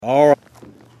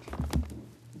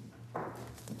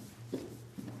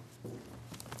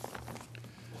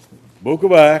Book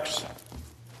of Acts,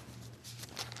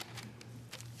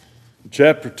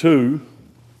 chapter 3.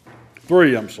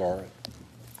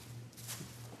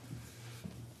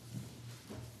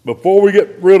 Before we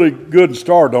get really good and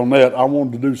started on that, I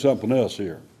wanted to do something else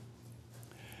here.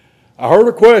 I heard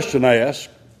a question asked,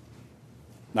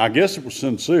 and I guess it was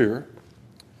sincere,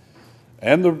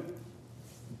 and the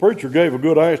preacher gave a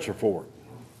good answer for it.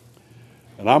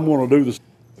 And I'm going to do this.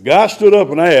 The guy stood up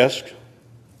and asked,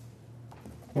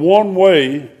 one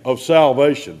way of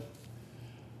salvation.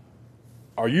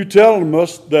 Are you telling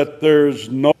us that there's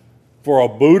no for a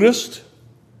Buddhist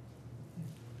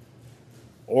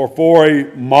or for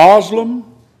a Muslim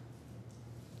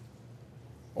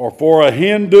or for a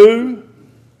Hindu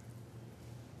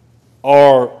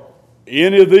or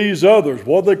any of these others?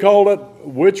 What do they call it?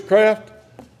 Witchcraft?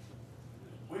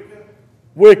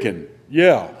 Wiccan,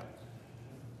 yeah.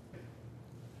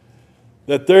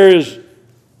 That there is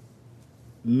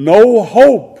no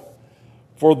hope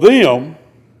for them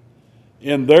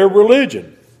in their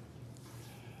religion.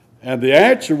 And the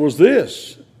answer was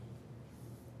this.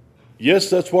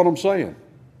 Yes, that's what I'm saying.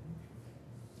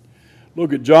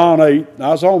 Look at John 8. I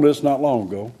was on this not long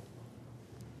ago.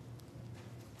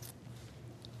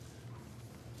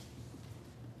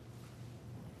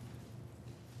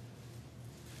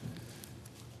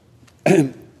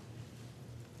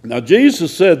 Now,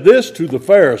 Jesus said this to the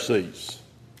Pharisees.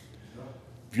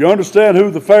 If you understand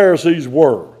who the Pharisees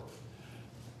were,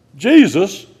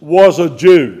 Jesus was a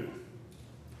Jew.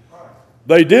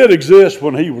 They did exist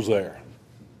when he was there.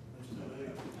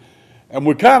 And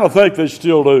we kind of think they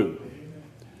still do.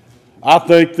 I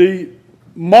think the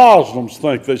Muslims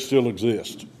think they still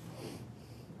exist.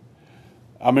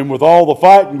 I mean, with all the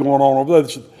fighting going on over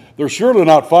there, they're surely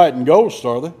not fighting ghosts,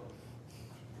 are they?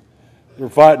 They're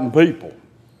fighting people.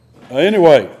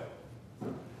 Anyway,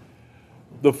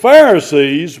 the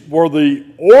Pharisees were the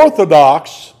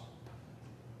Orthodox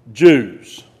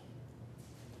Jews.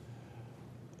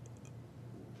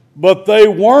 But they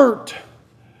weren't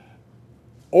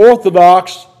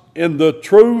Orthodox in the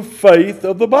true faith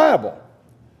of the Bible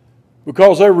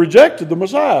because they rejected the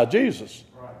Messiah, Jesus,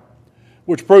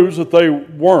 which proves that they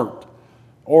weren't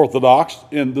Orthodox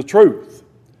in the truth.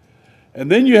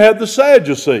 And then you had the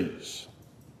Sadducees.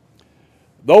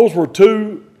 Those were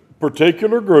two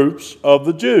particular groups of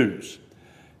the Jews.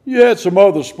 You had some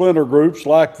other splinter groups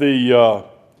like those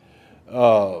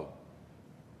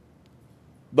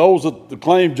that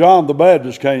claimed John the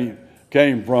Baptist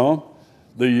came from.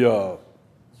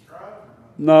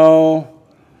 No.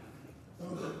 Huh?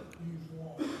 Those that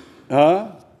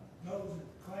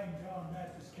claim John the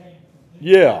Baptist came from.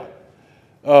 Yeah.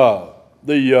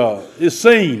 The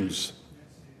Essenes.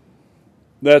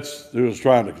 That's who was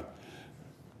trying to.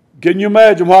 Can you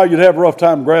imagine why you'd have a rough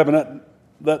time grabbing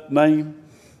that name?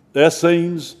 The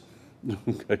Essenes?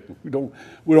 Okay, we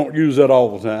don't use that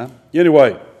all the time.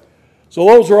 Anyway, so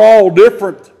those are all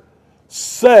different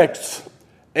sects,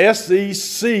 S-E-C-T-S,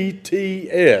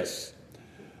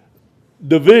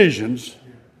 divisions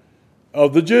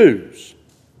of the Jews.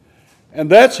 And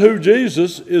that's who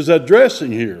Jesus is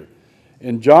addressing here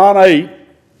in John 8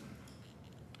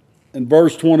 and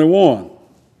verse 21.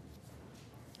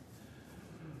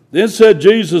 Then said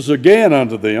Jesus again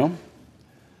unto them,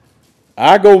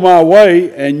 I go my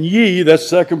way, and ye, that's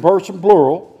second person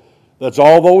plural, that's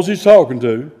all those he's talking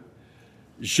to,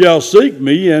 shall seek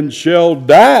me and shall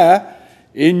die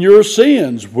in your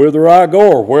sins. Whither I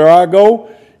go or where I go,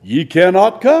 ye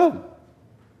cannot come.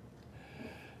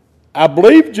 I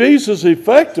believe Jesus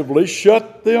effectively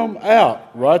shut them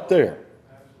out right there.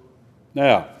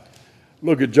 Now,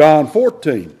 look at John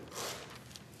 14.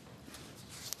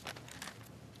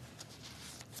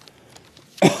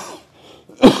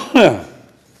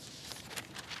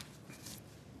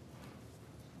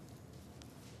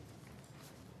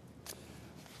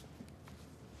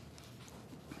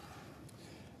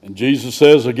 And Jesus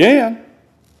says again,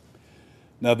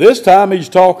 now this time he's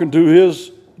talking to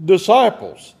his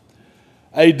disciples.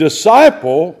 A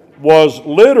disciple was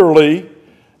literally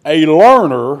a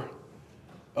learner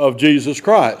of Jesus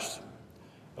Christ,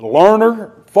 a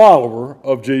learner, follower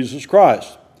of Jesus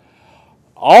Christ.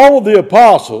 All of the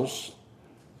apostles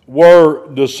were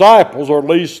disciples, or at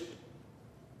least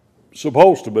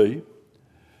supposed to be,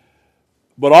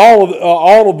 but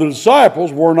all of the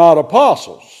disciples were not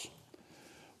apostles.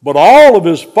 But all of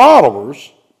his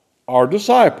followers are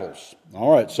disciples.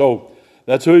 All right, so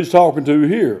that's who he's talking to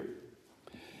here.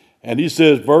 And he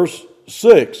says, verse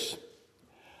 6,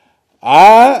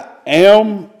 I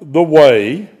am the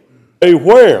way,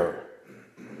 where?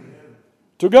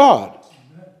 To God.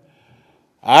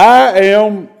 I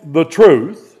am the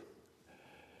truth.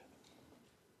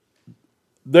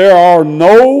 there are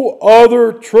no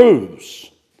other truths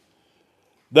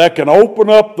that can open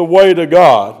up the way to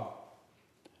God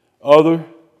other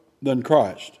than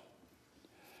Christ.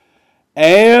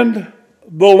 And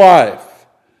the life.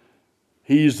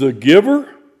 He's the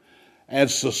giver and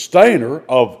sustainer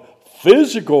of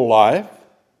physical life.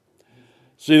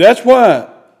 See, that's why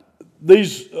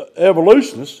these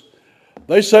evolutionists,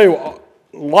 they say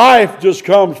life just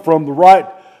comes from the right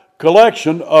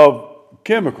collection of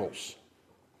chemicals.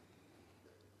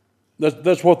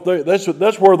 That's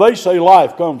where they say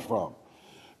life comes from.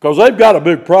 Because they've got a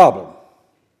big problem.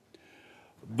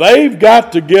 They've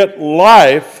got to get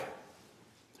life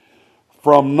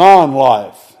from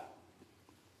non-life.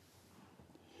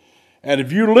 And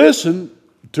if you listen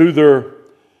to their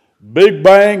Big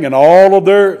Bang and all of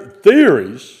their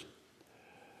theories,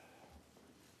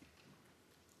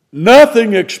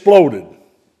 nothing exploded.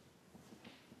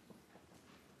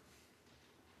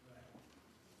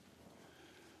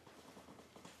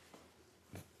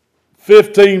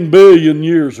 $15 billion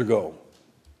years ago.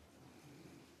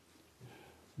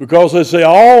 Because they say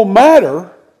all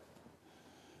matter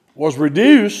was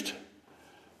reduced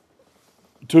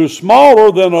to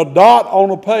smaller than a dot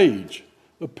on a page,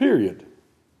 a period.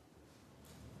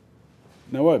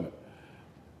 Now wait a minute.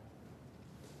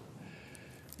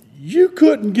 You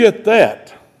couldn't get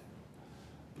that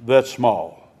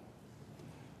small.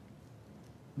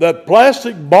 That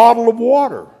plastic bottle of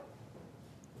water.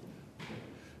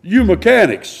 You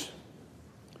mechanics,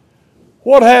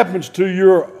 what happens to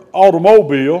your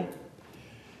automobile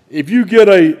if you get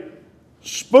a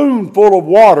spoonful of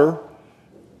water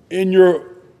in your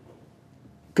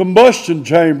combustion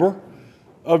chamber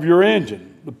of your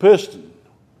engine, the piston?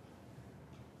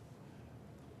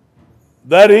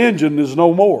 That engine is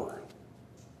no more.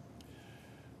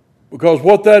 Because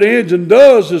what that engine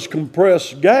does is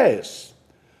compress gas.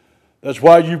 That's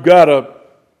why you've got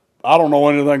I don't know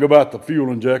anything about the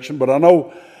fuel injection, but I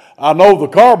know the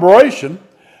carburation,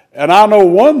 and I know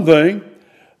one thing,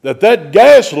 that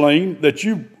gasoline that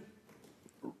you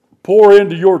pour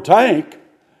into your tank,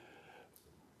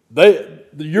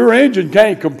 your engine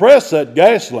can't compress that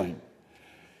gasoline.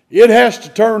 It has to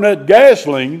turn that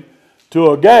gasoline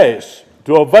to a gas,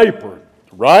 to a vapor,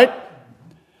 right?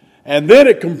 And then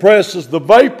it compresses the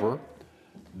vapor,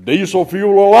 diesel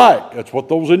fuel alike. That's what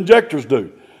those injectors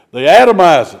do. They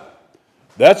atomize it.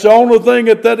 That's the only thing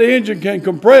that engine can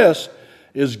compress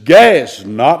is gas,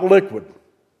 not liquid.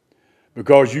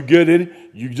 Because you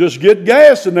just get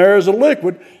gas in there as a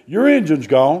liquid, your engine's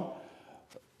gone.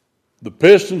 The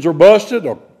pistons are busted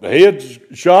or the head's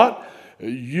shot.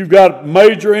 You've got a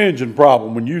major engine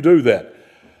problem when you do that.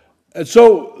 And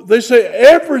so they say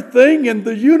everything in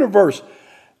the universe,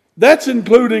 that's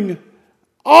including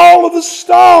all of the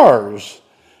stars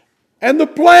and the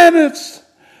planets,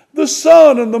 the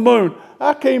sun and the moon.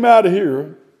 I came out of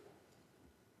here,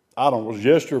 I don't know, it was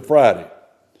yesterday or Friday.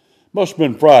 Must have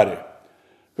been Friday.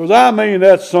 Because I mean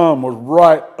that sun was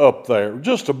right up there,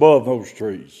 just above those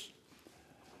trees.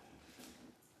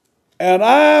 And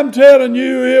I'm telling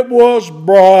you, it was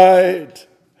bright.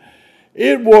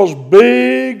 It was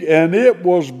big and it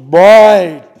was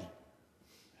bright.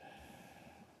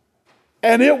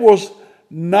 And it was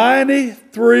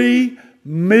 93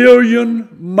 million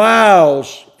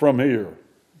miles from here.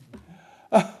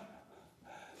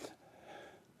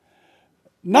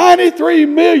 93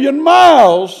 million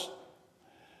miles.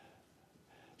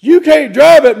 You can't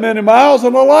drive that many miles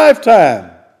in a lifetime.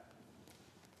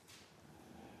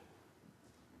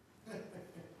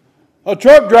 A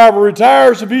truck driver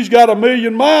retires if he's got 1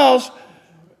 million miles,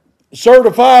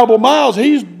 certifiable miles.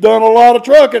 He's done a lot of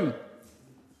trucking.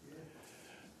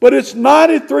 But it's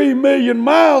 93 million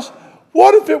miles.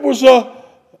 What if it was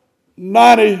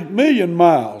 90 million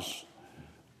miles?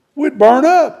 We'd burn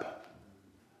up.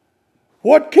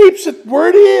 What keeps it where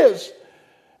it is?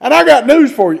 And I got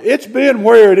news for you. It's been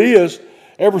where it is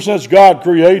ever since God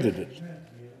created it.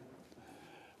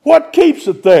 What keeps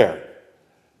it there?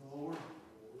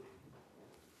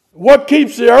 What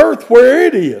keeps the earth where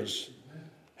it is?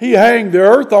 He hanged the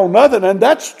earth on nothing, and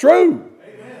that's true.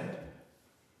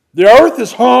 The earth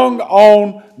is hung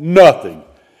on nothing.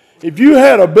 If you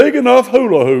had a big enough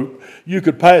hula hoop, you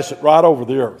could pass it right over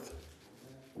the earth.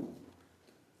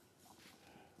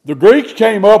 The Greeks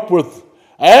came up with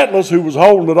Atlas, who was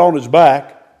holding it on his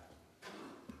back.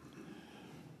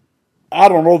 I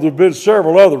don't know, there have been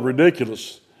several other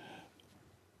ridiculous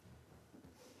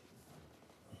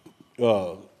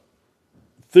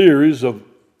theories of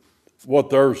what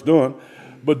the earth's doing.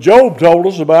 But Job told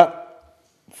us about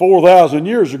 4,000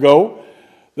 years ago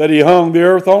that he hung the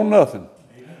earth on nothing.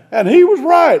 And he was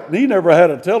right. And he never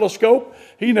had a telescope.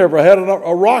 He never had a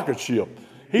rocket ship.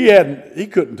 He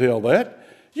couldn't tell that.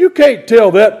 You can't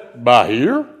tell that by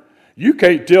here. You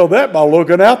can't tell that by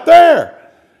looking out there.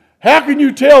 How can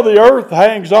you tell the earth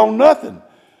hangs on nothing?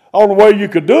 Only way you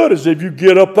could do it is if you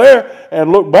get up there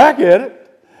and look back at it.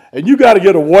 And you got to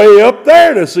get way up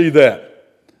there to see that.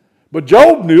 But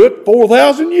Job knew it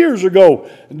 4,000 years ago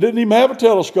and didn't even have a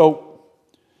telescope.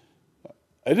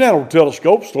 They didn't have no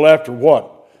telescopes till after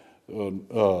what? I don't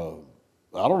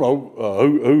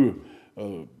know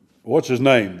what's his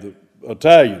name? The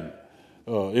Italian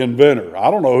inventor. I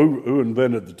don't know who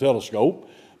invented the telescope,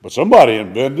 but somebody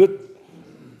invented it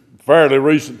fairly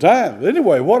recent time.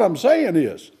 Anyway, what I'm saying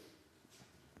is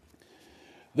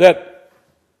that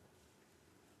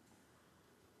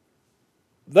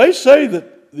they say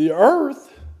that the earth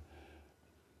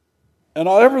and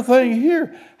everything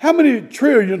here, how many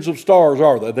trillions of stars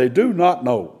are there? They do not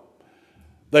know.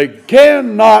 They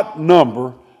cannot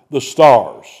number the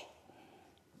stars.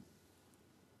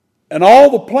 And all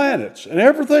the planets and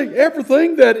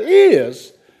everything that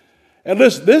is. And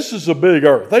listen, this is a big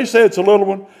earth. They say it's a little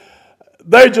one.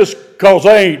 They just, because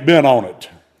they ain't been on it.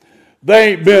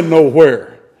 They ain't been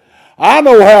nowhere. I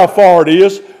know how far it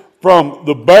is from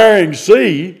the Bering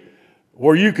Sea,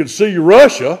 where you can see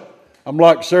Russia. I'm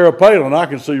like Sarah Palin, I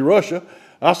can see Russia.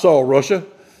 I saw Russia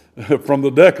from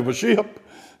the deck of a ship.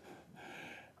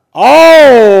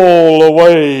 All the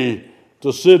way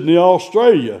to Sydney,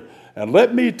 Australia. And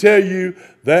let me tell you,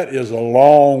 that is a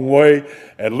long way.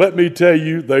 And let me tell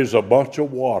you, there's a bunch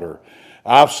of water.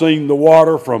 I've seen the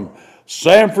water from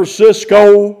San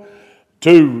Francisco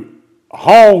to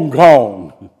Hong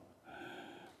Kong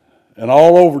and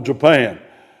all over Japan.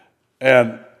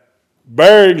 And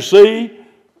Bering Sea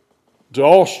to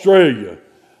Australia.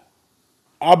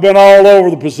 I've been all over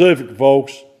the Pacific,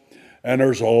 folks, and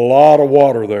there's a lot of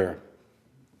water there.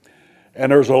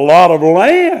 And there's a lot of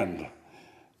land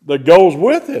that goes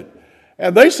with it.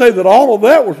 And they say that all of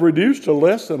that was reduced to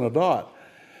less than a dot.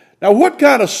 Now, what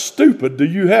kind of stupid do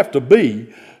you have to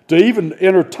be to even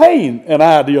entertain an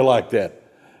idea like that?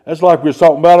 That's like we were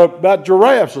talking about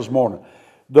giraffes this morning.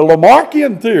 The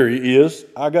Lamarckian theory is,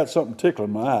 I got something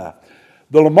tickling my eye.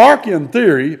 The Lamarckian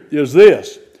theory is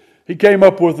this. He came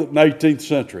up with it in the 18th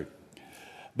century.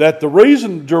 That the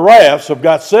reason giraffes have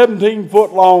got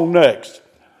 17-foot long necks.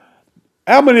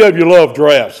 How many of you love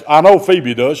giraffes? I know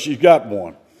Phoebe does. She's got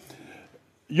one.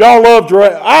 Y'all love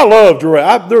giraffes? I love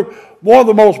giraffes. They're one of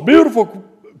the most beautiful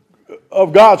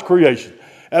of God's creation.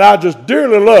 And I just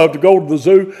dearly love to go to the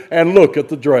zoo and look at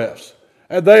the giraffes.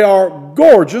 And they are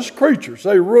gorgeous creatures.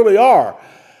 They really are.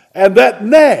 And that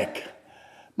neck,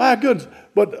 my goodness.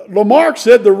 But Lamarck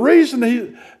said the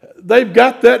reason they've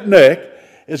got that neck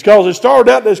is because it started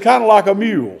out as kind of like a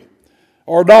mule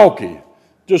or a donkey,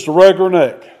 just a regular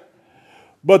neck.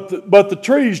 But the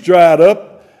trees dried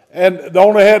up and they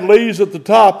only had leaves at the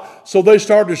top, so they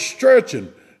started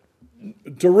stretching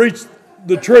to reach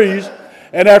the trees.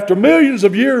 And after millions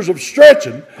of years of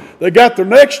stretching, they got their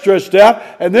neck stretched out,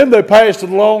 and then they passed it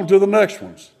along to the next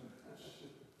ones.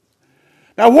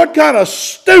 Now, what kind of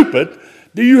stupid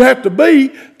do you have to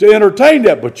be to entertain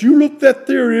that? But you look that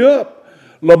theory up.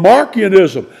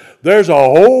 Lamarckianism. There's a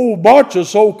whole bunch of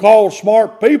so-called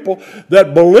smart people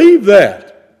that believe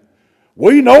that.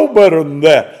 We know better than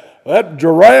that. That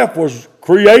giraffe was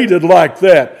created like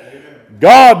that.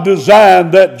 God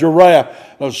designed that giraffe.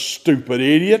 A stupid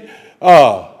idiot.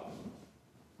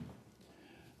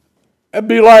 It'd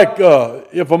be like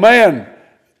if a man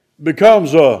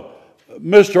becomes a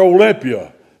Mr.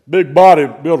 Olympia, big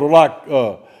bodybuilder like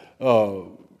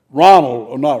Arnold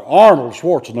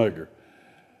Schwarzenegger.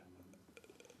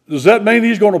 Does that mean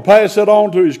he's going to pass that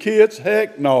on to his kids?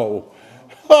 Heck no.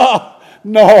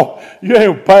 No, you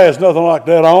ain't pass nothing like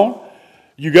that on.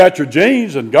 You got your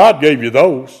genes, and God gave you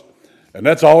those, and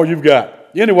that's all you've got.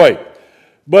 Anyway,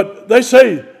 but they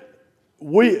say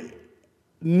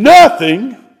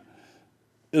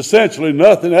essentially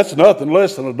nothing, that's nothing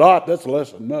less than a dot, that's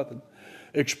less than nothing,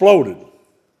 exploded.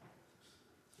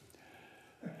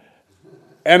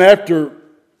 And after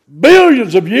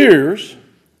billions of years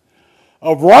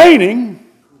of raining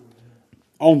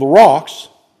on the rocks,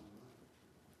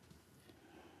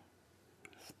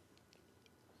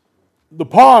 the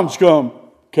pond scum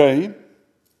came,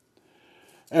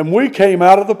 and we came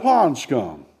out of the pond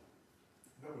scum.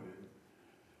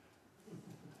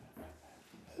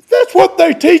 That's what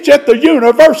they teach at the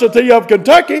University of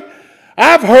Kentucky.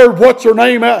 I've heard what's her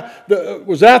name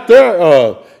was out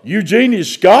there, Eugenia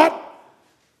Scott.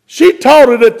 She taught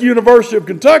it at the University of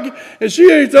Kentucky, and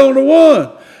she ain't the only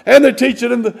one. And they teach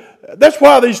it that's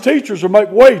why these teachers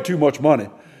make way too much money.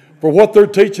 for what they're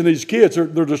teaching these kids. They're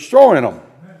destroying them.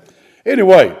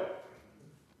 Anyway,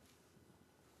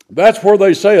 that's where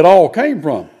they say it all came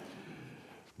from.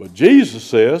 But Jesus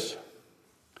says,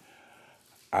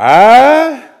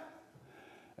 I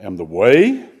am the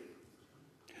way,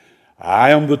 I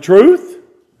am the truth,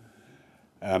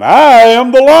 and I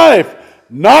am the life,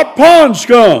 not pond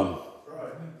scum.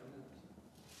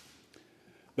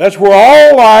 That's where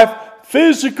all life,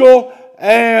 physical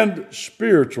and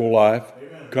spiritual life,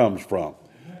 comes from.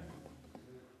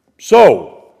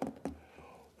 So,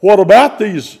 what about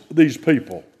these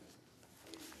people?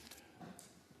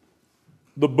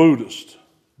 The Buddhist,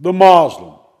 the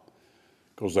Muslim,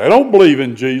 because they don't believe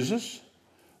in Jesus.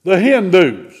 The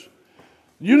Hindus.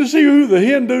 You see who the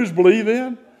Hindus believe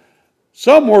in?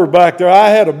 Somewhere back there, I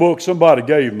had a book somebody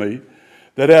gave me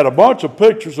that had a bunch of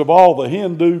pictures of all the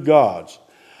Hindu gods.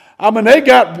 I mean, they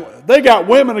got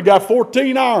women that got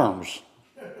 14 arms.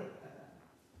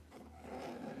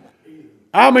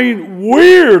 I mean,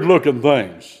 weird looking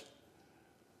things.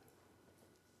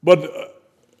 But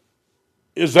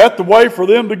is that the way for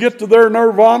them to get to their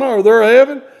nirvana or their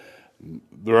heaven?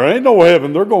 There ain't no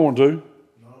heaven they're going to.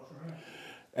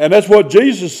 And that's what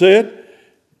Jesus said.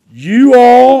 You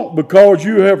all, because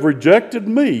you have rejected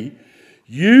me,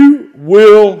 you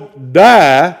will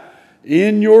die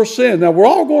in your sin. Now, we're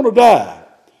all going to die.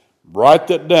 Write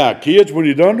that down. Kids, when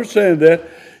you understand that,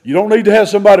 you don't need to have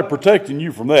somebody protecting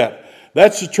you from that.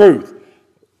 That's the truth.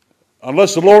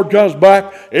 Unless the Lord comes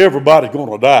back, everybody's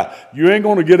going to die. You ain't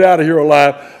going to get out of here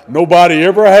alive. Nobody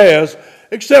ever has,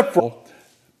 except for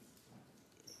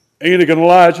Enoch and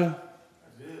Elijah.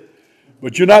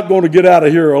 But you're not going to get out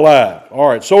of here alive. All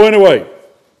right, so anyway,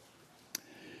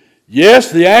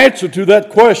 yes, the answer to that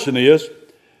question is,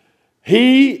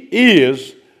 He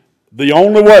is the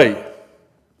only way.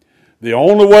 The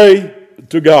only way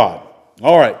to God.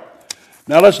 All right,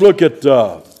 now let's look at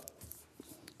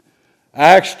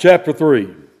Acts chapter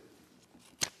 3.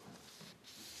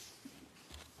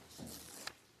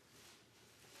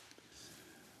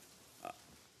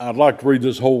 I'd like to read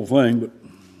this whole thing, but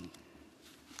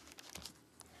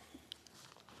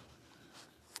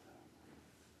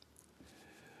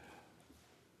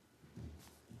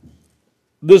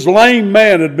this lame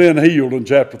man had been healed in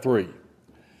chapter 3.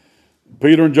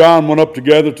 Peter and John went up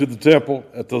together to the temple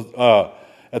at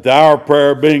the hour of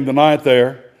prayer, being the ninth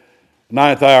hour,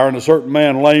 and a certain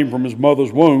man lame from his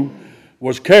mother's womb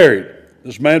was carried.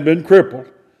 This man had been crippled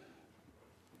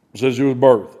since he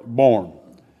was born.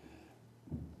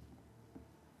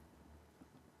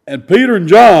 And Peter and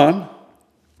John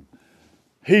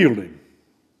healed him.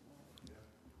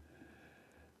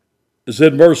 It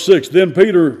said in verse 6, Then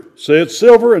Peter said,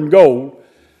 Silver and gold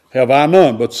have I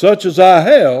none, but such as I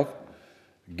have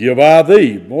give I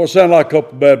thee. Boy, it sounds like a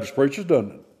couple of Baptist preachers,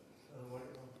 doesn't it?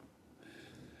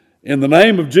 In the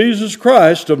name of Jesus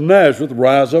Christ of Nazareth,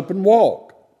 rise up and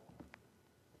walk.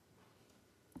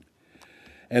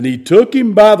 And he took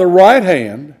him by the right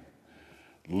hand,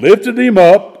 lifted him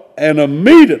up, and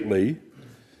immediately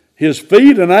his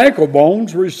feet and ankle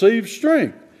bones received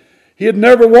strength. He had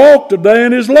never walked a day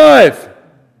in his life.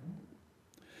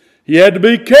 He had to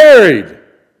be carried.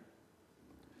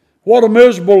 What a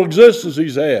miserable existence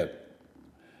he's had.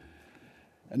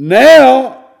 And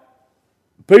now,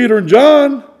 Peter and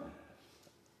John,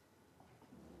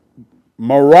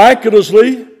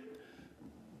 miraculously,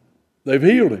 they've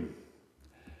healed him.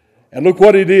 And look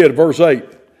what he did, verse 8.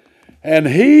 And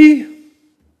he,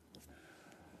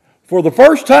 for the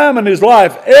first time in his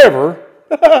life ever,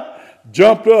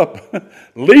 jumped up,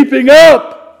 leaping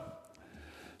up,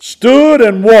 stood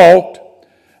and walked,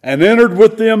 and entered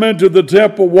with them into the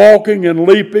temple, walking and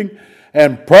leaping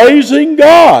and praising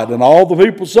God. And all the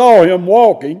people saw him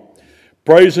walking,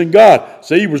 praising God.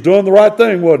 See, he was doing the right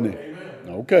thing, wasn't he? Amen.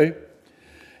 Okay.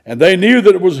 And they knew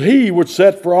that it was he which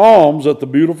sat for alms at the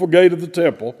beautiful gate of the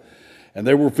temple, and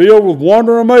they were filled with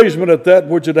wonder and amazement at that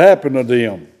which had happened unto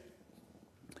him.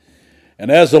 And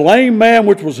as the lame man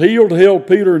which was healed healed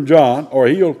Peter and John,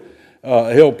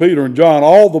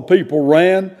 all the people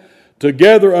ran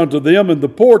together unto them in the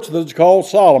porch that is called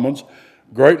Solomon's,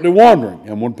 greatly wondering.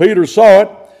 And when Peter saw it,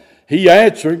 he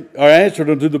answered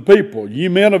unto the people, Ye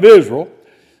men of Israel,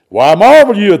 why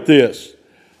marvel ye at this?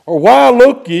 Or why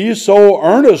look ye so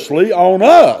earnestly on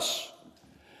us,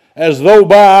 as though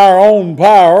by our own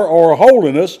power or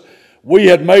holiness we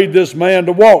had made this man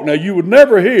to walk? Now you would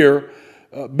never hear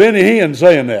Benny Hinn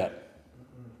saying that.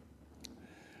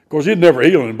 Of course, he'd never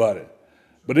heal anybody.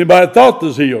 But anybody thought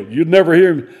this healed, you'd never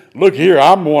hear him, look here,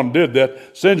 I'm the one who did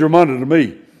that. Send your money to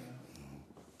me.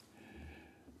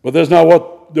 But that's not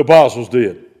what the apostles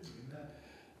did.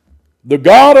 The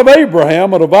God of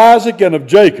Abraham and of Isaac and of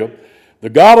Jacob, the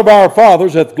God of our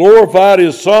fathers, hath glorified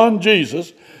his Son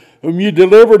Jesus, whom ye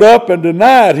delivered up and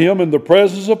denied him in the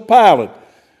presence of Pilate,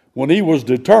 when he was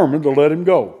determined to let him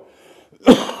go.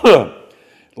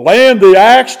 Laying the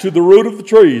axe to the root of the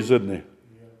trees, isn't he?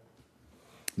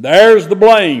 There's the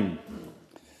blame.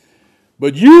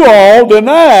 But you all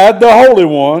denied the Holy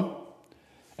One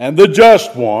and the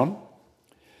Just One,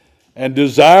 and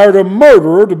desired a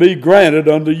murderer to be granted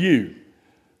unto you.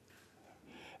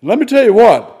 And let me tell you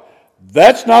what,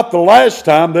 that's not the last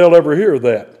time they'll ever hear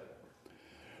that.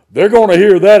 They're going to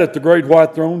hear that at the great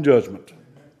white throne judgment.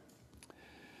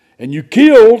 And you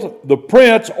killed the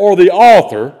prince or the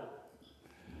author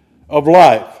of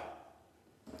life,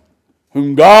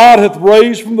 whom God hath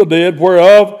raised from the dead,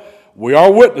 whereof we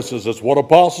are witnesses. That's what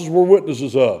apostles were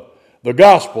witnesses of. The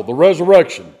gospel, the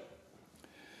resurrection.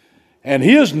 And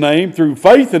his name, through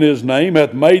faith in his name,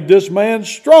 hath made this man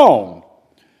strong,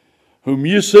 whom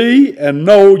ye see and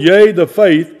know, yea, the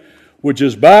faith which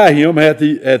is by him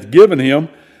hath given him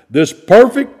this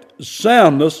perfect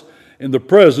soundness in the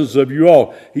presence of you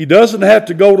all. He doesn't have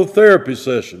to go to therapy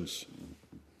sessions.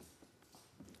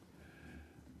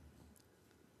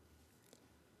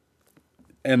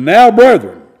 And now,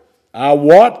 brethren, I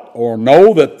wot or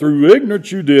know that through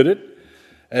ignorance you did it,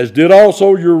 as did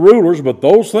also your rulers, but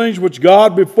those things which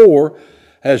God before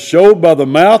has showed by the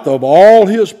mouth of all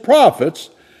his prophets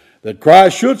that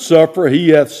Christ should suffer, he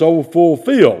hath so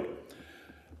fulfilled.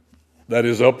 That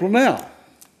is up to now.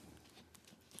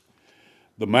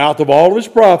 The mouth of all his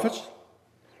prophets.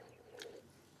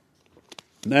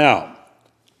 Now,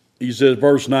 he says,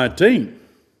 verse 19,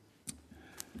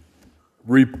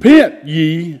 repent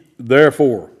ye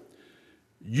therefore.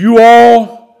 You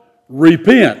all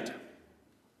repent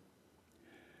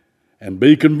and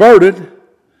be converted,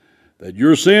 that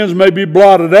your sins may be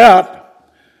blotted out,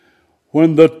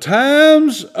 when the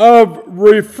times of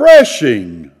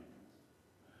refreshing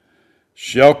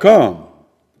shall come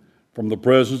from the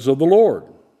presence of the Lord.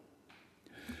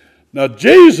 Now,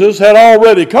 Jesus had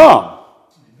already come.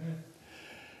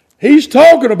 He's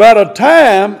talking about a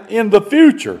time in the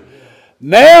future.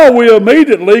 Now we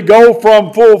immediately go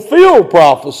from fulfilled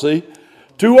prophecy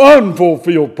to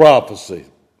unfulfilled prophecy.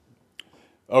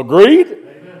 Agreed?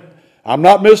 Amen. I'm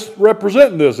not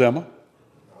misrepresenting this, Emma.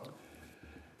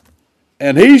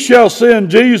 And he shall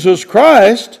send Jesus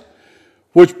Christ,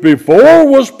 which before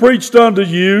was preached unto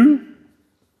you,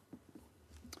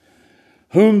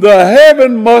 whom the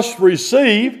heaven must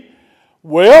receive.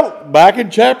 Well, back in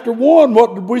chapter 1,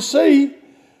 what did we see?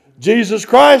 Jesus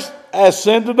Christ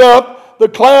ascended up, the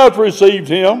clouds received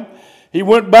him. He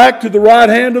went back to the right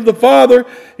hand of the Father.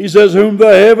 He says, whom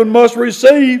the heaven must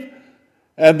receive.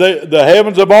 And the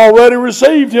heavens have already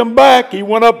received him back. He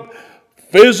went up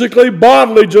physically,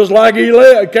 bodily, just like he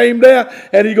came down,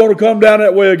 and he's going to come down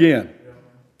that way again.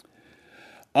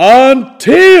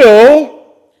 Until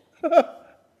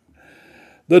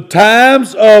the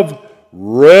times of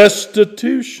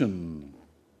restitution.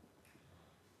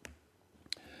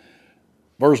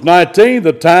 Verse 19,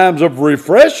 the times of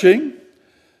refreshing,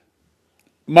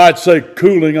 might say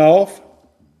cooling off.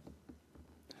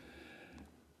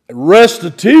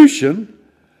 Restitution,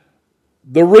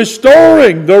 the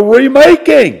restoring, the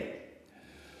remaking.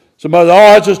 Somebody says,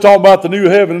 I was just talking about the new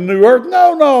heaven and new earth.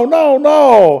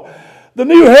 No. The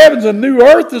new heavens and new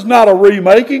earth is not a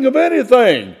remaking of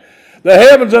anything. The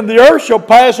heavens and the earth shall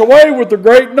pass away with the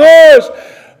great noise.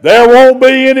 There won't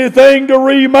be anything to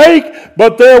remake,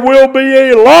 but there will be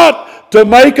a lot to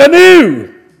make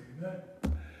anew,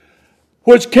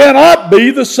 which cannot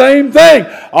be the same thing.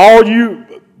 All you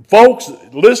folks,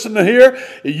 listen to here.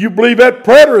 You believe that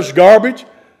preterist garbage.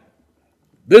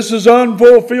 This is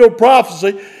unfulfilled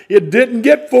prophecy. It didn't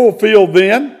get fulfilled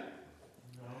then.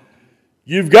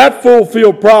 You've got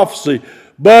fulfilled prophecy,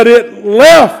 but it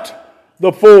left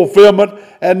the fulfillment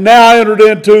and now entered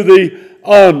into the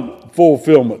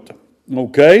unfulfillment.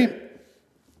 Okay?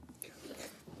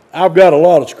 I've got a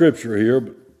lot of scripture here,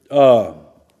 but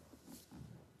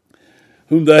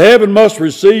whom the heaven must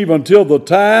receive until the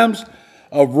times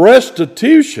of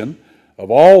restitution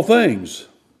of all things,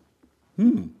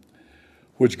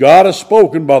 which God has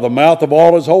spoken by the mouth of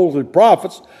all his holy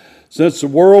prophets since the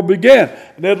world began.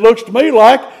 And it looks to me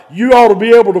like you ought to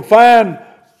be able to find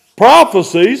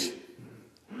prophecies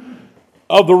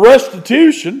of the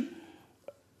restitution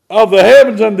of the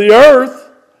heavens and the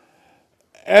earth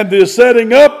and the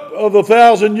setting up of the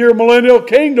 1,000-year millennial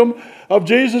kingdom of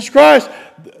Jesus Christ.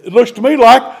 It looks to me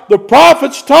like the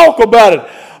prophets talk about it.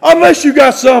 Unless you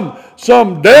got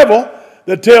some devil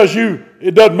that tells you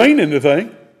it doesn't mean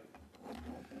anything.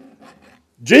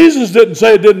 Jesus didn't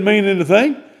say it didn't mean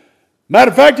anything.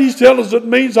 Matter of fact, he's telling us it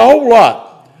means a whole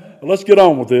lot. Well, let's get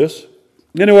on with this.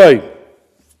 Anyway,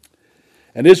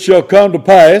 and it shall come to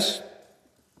pass,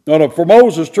 for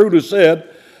Moses truly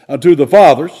said unto the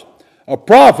fathers, a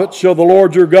prophet shall the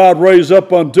Lord your God raise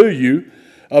up unto you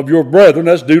of your brethren,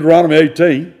 that's Deuteronomy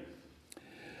 18,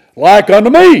 like unto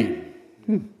me.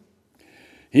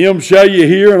 Him shall ye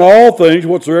hear in all things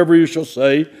whatsoever he shall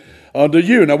say unto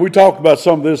you. Now, we talked about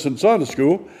some of this in Sunday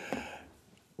school.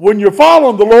 When you're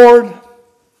following the Lord,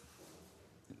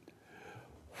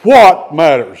 what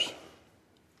matters?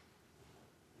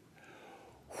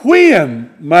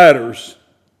 When matters.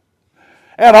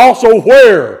 And also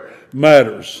where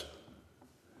matters.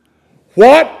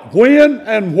 What, when,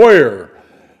 and where.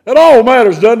 It all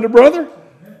matters, doesn't it, brother?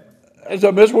 That's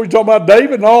what we're talking about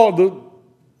David and all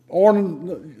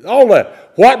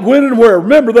that. What, when, and where.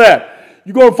 Remember that.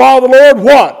 You're going to follow the Lord,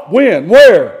 what, when,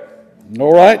 where.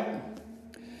 All right?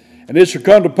 And it shall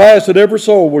come to pass that every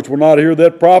soul which will not hear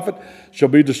that prophet shall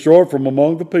be destroyed from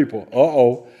among the people.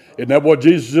 Uh-oh. Isn't that what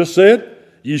Jesus just said?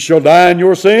 Ye shall die in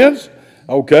your sins?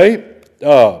 Okay.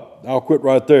 I'll quit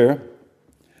right there.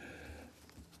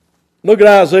 Look at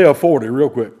Isaiah 40 real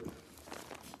quick.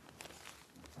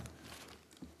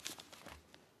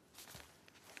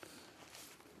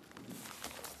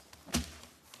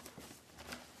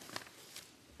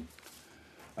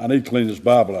 I need to clean this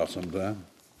Bible out sometime.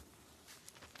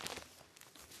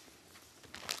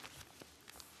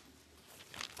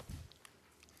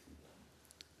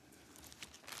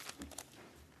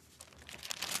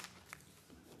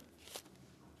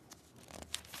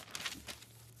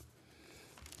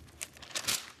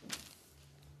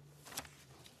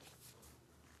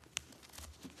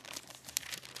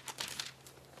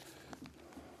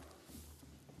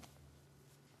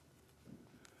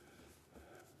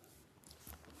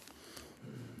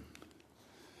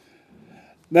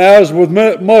 Now, as with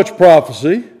much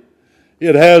prophecy,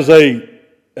 it has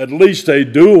at least a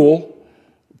dual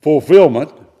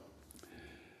fulfillment.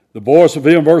 The voice of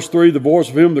him, verse 3, the voice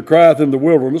of him that crieth in the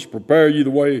wilderness, prepare ye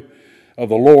the way of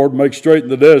the Lord, make straight in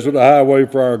the desert a highway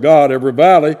for our God. Every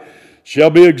valley shall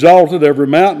be exalted, every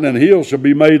mountain and hill shall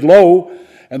be made low,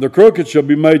 and the crooked shall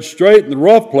be made straight, and the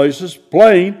rough places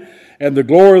plain, and the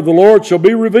glory of the Lord shall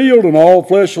be revealed, and all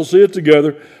flesh shall see it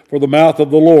together, for the mouth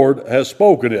of the Lord has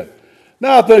spoken it.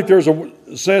 Now, I think there's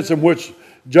a sense in which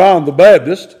John the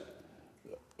Baptist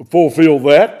fulfilled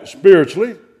that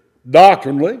spiritually,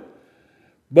 doctrinally,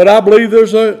 but I believe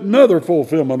there's another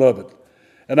fulfillment of it,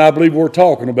 and I believe we're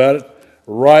talking about it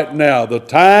right now, the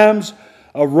times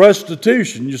of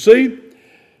restitution. You see,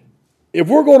 if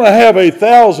we're going to have a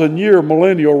 1,000-year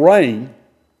millennial reign,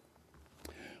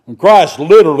 when Christ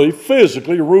literally,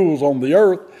 physically rules on the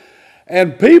earth,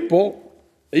 and people,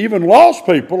 even lost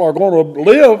people, are going to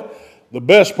live the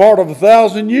best part of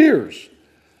 1,000 years.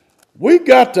 We've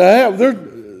got to have,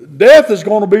 death is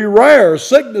going to be rare,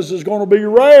 sickness is going to be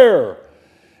rare.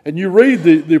 And you read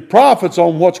the prophets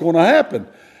on what's going to happen.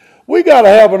 We got to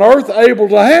have an earth able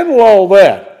to handle all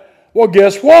that. Well,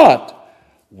 guess what?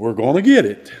 We're going to get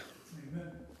it.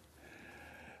 Amen.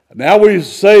 Now we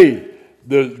say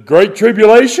the great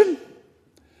tribulation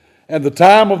and the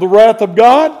time of the wrath of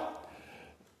God.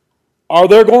 Are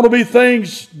there going to be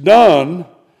things done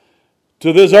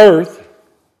to this earth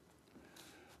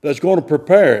that's going to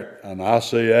prepare it? And I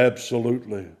say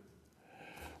absolutely.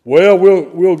 Well,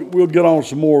 we'll get on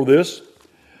some more of this.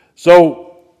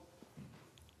 So,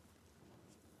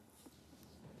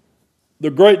 the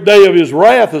great day of his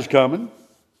wrath is coming.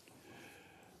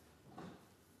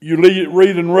 You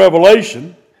read in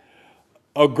Revelation,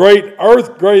 great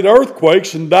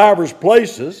earthquakes in divers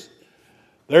places.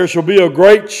 There shall be a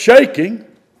great shaking.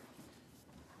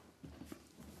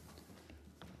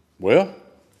 Well,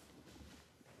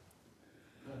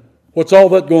 what's all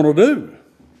that going to do?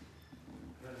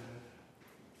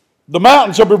 The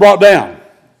mountains shall be brought down.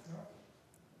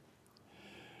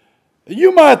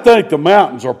 You might think the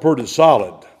mountains are pretty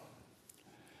solid,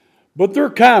 but they're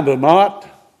kind of not.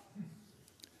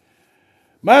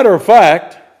 Matter of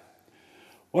fact,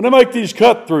 when they make these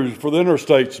cut-throughs for the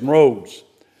interstates and roads,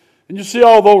 and you see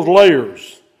all those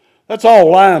layers, that's all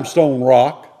limestone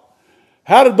rock.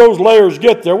 How did those layers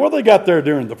get there? Well, they got there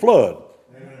during the flood.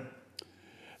 Amen.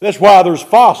 That's why there's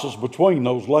fossils between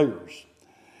those layers.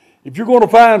 If you're going to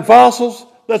find fossils,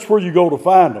 that's where you go to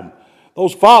find them.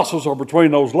 Those fossils are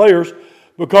between those layers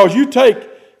because you take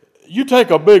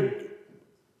a big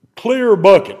clear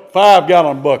bucket,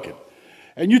 5-gallon bucket,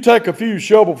 and you take a few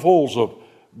shovelfuls of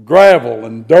gravel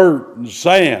and dirt and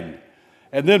sand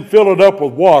and then fill it up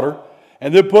with water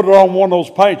and then put it on one of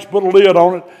those paints, put a lid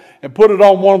on it, and put it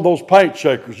on one of those paint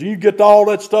shakers. You get all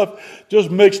that stuff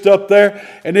just mixed up there,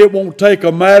 and it won't take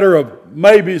a matter of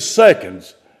maybe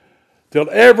seconds till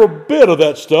every bit of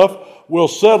that stuff will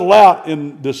settle out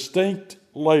in distinct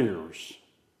layers.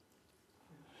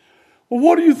 Well,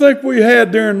 what do you think we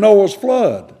had during Noah's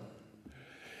flood?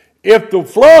 If the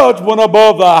floods went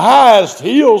above the highest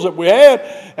hills that we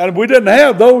had, and we didn't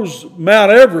have those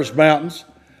Mount Everest mountains,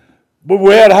 but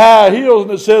we had high hills,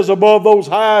 and it says above those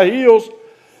high hills,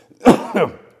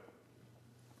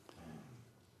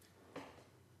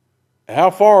 how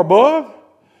far above?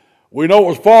 We know it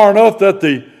was far enough that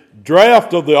the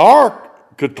draft of the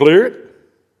ark could clear it.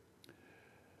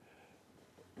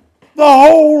 The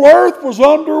whole earth was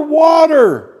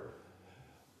underwater.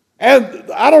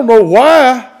 And I don't know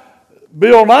why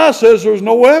Bill Nye says there's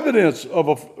no evidence of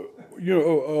a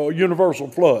universal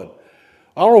flood.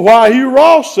 I don't know why Hugh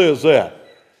Ross says that.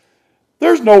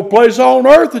 There's no place on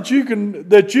earth that you can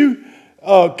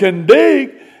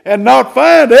dig and not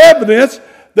find evidence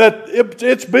that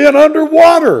it's been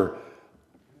underwater.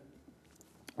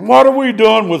 What are we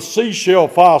doing with seashell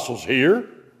fossils here?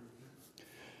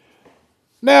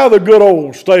 Now the good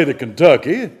old state of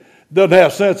Kentucky doesn't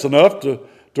have sense enough to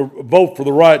vote for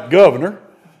the right governor,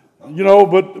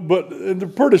 but they're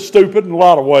pretty stupid in a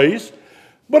lot of ways.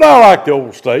 But I like the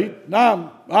old state.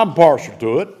 I'm partial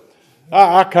to it.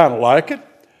 I kind of like it.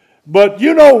 But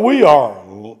we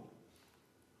are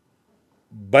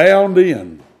bound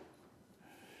in.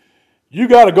 You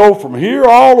got to go from here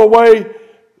all the way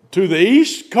to the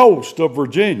east coast of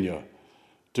Virginia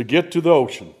to get to the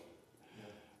ocean.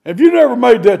 If you never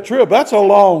made that trip, that's a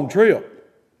long trip.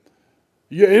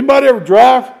 Anybody ever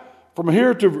drive from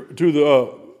here to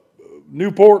the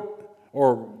Newport,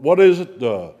 or what is it,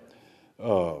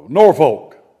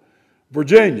 Norfolk,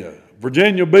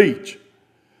 Virginia Beach?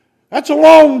 That's a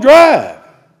long drive.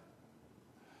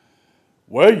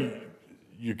 Well,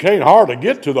 you can't hardly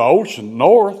get to the ocean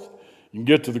north. You can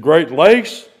get to the Great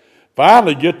Lakes,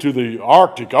 finally get to the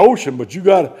Arctic Ocean, but you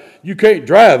can't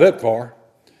drive that far.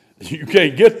 You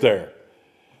can't get there.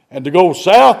 And to go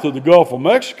south to the Gulf of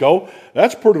Mexico,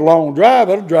 that's a pretty long drive.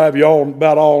 That'll drive you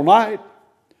about all night.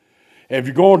 And if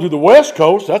you're going to the West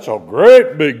Coast, that's a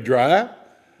great big drive.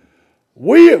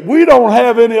 We don't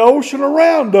have any ocean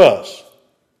around us.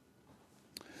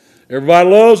 Everybody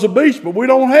loves the beach, but we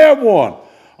don't have one.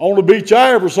 Only beach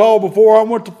I ever saw before I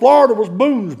went to Florida was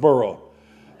Boonesboro.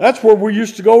 That's where we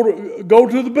used to go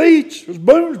to the beach. It was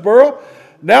Boonesboro.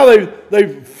 Now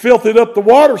they've filthied up the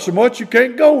water so much you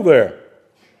can't go there.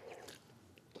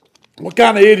 What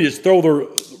kind of idiots throw their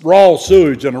raw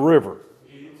sewage in a river?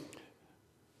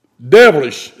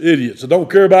 Devilish idiots that don't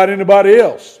care about anybody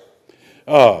else.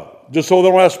 Just so they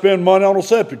don't have to spend money on a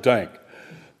septic tank.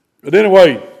 But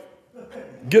anyway,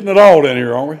 getting it all in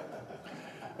here, aren't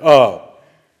we?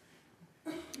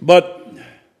 But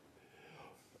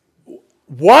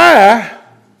why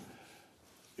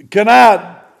can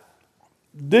I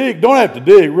dig? Don't have to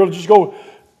dig, really. Just go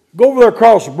over there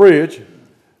across the bridge,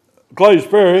 Clay's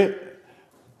Ferry,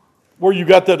 where you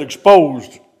got that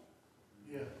exposed,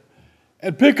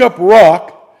 and pick up a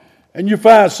rock, and you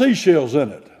find seashells in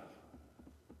it.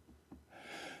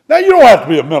 Now, you don't have to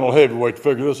be a mental heavyweight to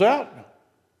figure this out.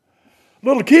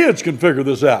 Little kids can figure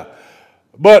this out.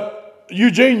 But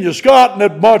Eugenia Scott and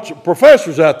that bunch of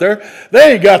professors out there,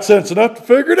 they ain't got sense enough to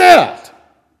figure it out.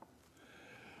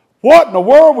 What in the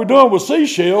world are we doing with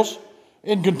seashells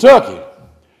in Kentucky?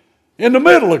 In the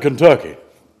middle of Kentucky?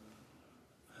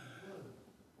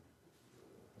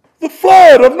 The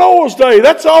flood of Noah's day.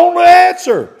 That's the only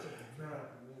answer.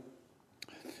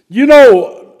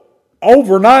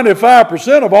 Over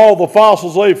 95% of all the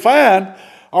fossils they find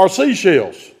are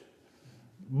seashells.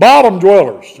 Bottom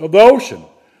dwellers of the ocean.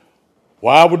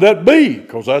 Why would that be?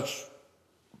 Because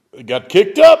it got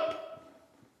kicked up.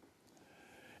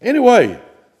 Anyway,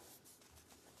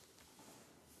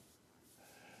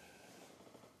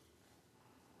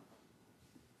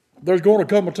 there's going to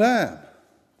come a time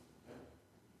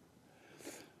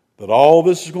that all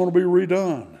this is going to be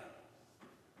redone.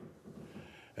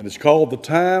 And it's called the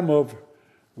time of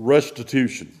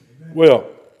restitution. Well,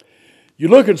 you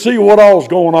look and see what all is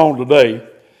going on today,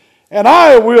 and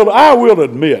I will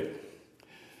admit,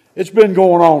 it's been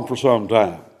going on for some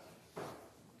time.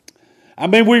 I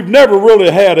mean, we've never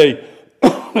really had a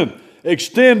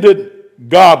extended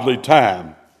godly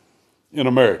time in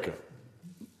America.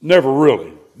 Never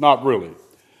really. Not really.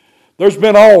 There's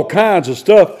been all kinds of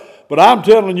stuff, but I'm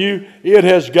telling you, it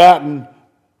has gotten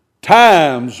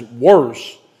times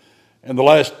worse in the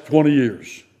last 20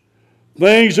 years.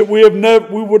 Things that we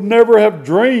would never have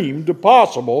dreamed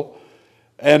possible,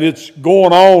 and it's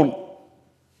going on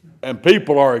And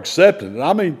people are accepting it.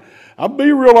 I mean, I'll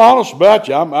be real honest about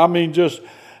you.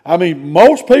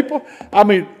 Most people,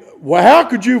 well, how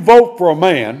could you vote for a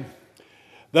man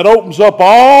that opens up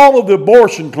all of the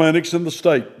abortion clinics in the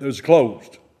state that's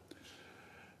closed?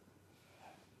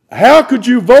 How could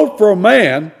you vote for a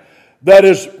man that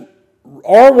is,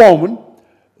 or a woman,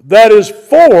 that is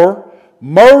for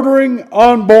murdering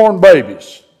unborn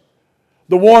babies?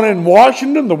 The one in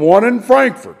Washington, the one in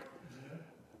Frankfurt.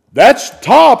 That's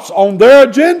tops on their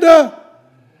agenda.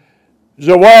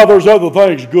 So, well, there's other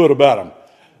things good about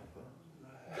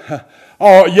them.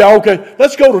 Oh, yeah, okay.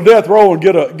 Let's go to death row and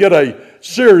get a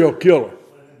serial killer,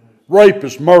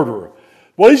 rapist, murderer.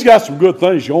 Well, he's got some good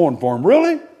things going for him.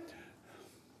 Really?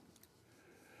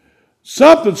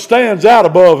 Something stands out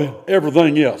above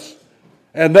everything else.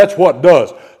 And that's what it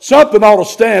does. Something ought to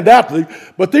stand out to them.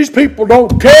 But these people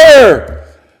don't care.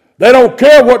 They don't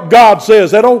care what God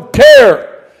says. They don't care.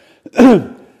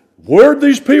 Where'd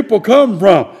these people come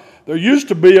from? There used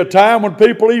to be a time when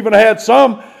people even had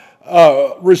some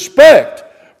respect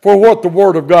for what the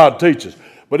Word of God teaches.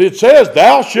 But it says,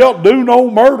 thou shalt do no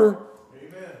murder.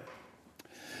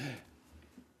 Amen.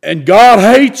 And God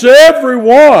hates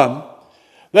everyone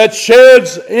that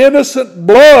sheds innocent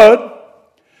blood,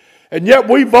 and yet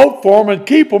we vote for them and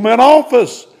keep them in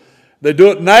office. They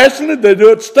do it nationally, they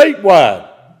do it statewide.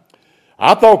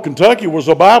 I thought Kentucky was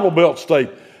a Bible Belt state,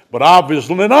 but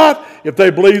obviously not. If they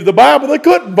believed the Bible, they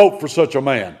couldn't vote for such a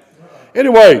man.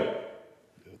 Anyway,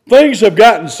 things have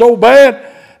gotten so bad.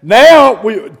 Now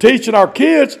we're teaching our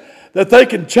kids that they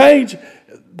can change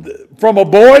from a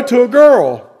boy to a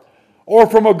girl or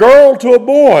from a girl to a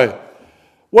boy.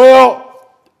 Well,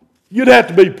 you'd have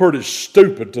to be pretty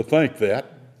stupid to think that.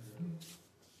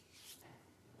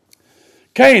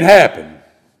 Can't happen.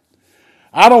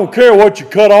 I don't care what you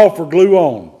cut off or glue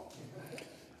on.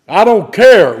 I don't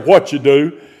care what you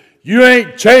do. You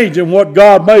ain't changing what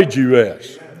God made you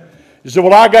as. You say,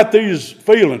 well, I got these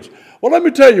feelings. Well, let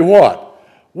me tell you what.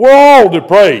 We're all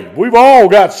depraved. We've all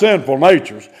got sinful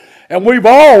natures. And we've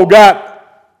all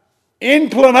got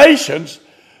inclinations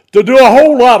to do a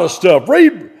whole lot of stuff.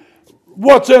 Read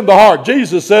what's in the heart.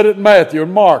 Jesus said it in Matthew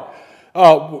and Mark.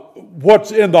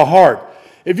 What's in the heart.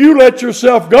 If you let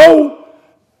yourself go,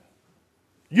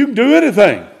 you can do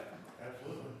anything.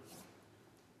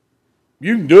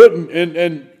 You can do it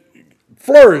and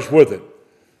flourish with it.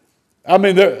 I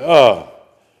mean,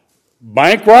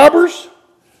 bank robbers,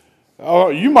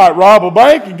 you might rob a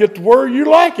bank and get to where you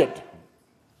like it.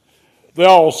 They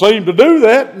all seem to do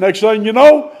that. Next thing you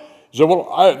know, you say,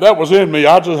 well, that was in me.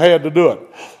 I just had to do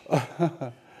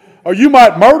it. Or you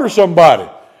might murder somebody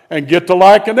and get to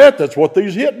liking it. That's what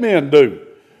these hitmen do.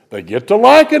 They get to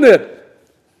liking it.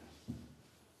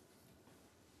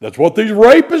 That's what these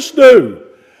rapists do.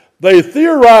 They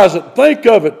theorize it, think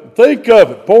of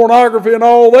it, pornography and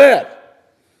all that.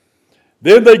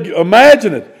 Then they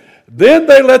imagine it. Then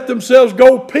they let themselves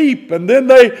go peep, and then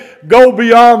they go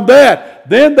beyond that.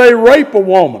 Then they rape a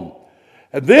woman.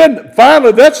 And then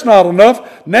finally that's not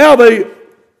enough. Now they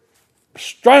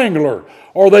strangle her,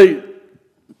 or they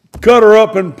cut her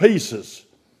up in pieces.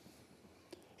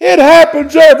 It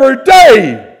happens every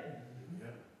day.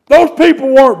 Those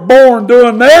people weren't born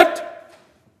doing that.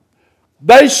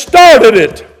 They started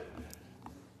it.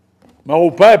 My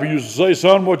old pappy used to say,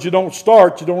 son, what you don't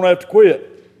start, you don't have to quit.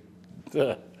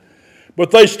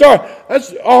 But they start.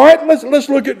 That's all right. Let's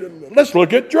look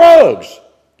at drugs.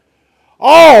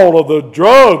 All of the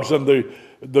drugs and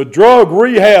the drug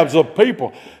rehabs of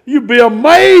people. You'd be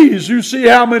amazed. You see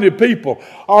how many people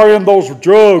are in those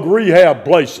drug rehab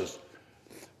places.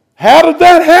 How did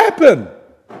that happen?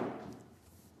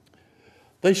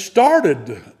 They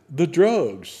started the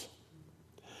drugs.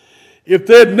 If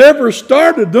they'd never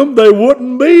started them, they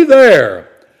wouldn't be there.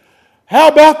 How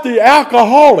about the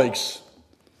alcoholics?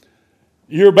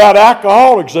 You hear about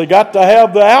alcoholics, they got to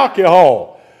have the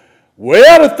alcohol.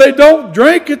 Well, if they don't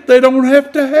drink it, they don't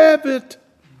have to have it.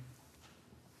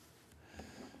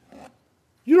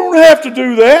 You don't have to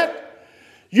do that.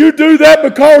 You do that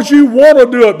because you want to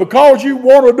do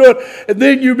it, and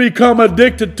then you become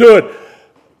addicted to it.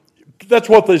 That's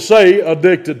what they say,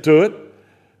 addicted to it.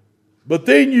 But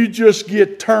then you just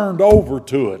get turned over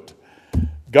to it.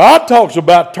 God talks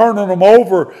about turning them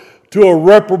over to a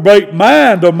reprobate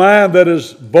mind, a mind that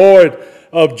is void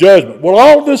of judgment. Well,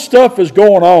 all this stuff is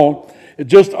going on. It's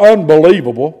just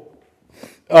unbelievable.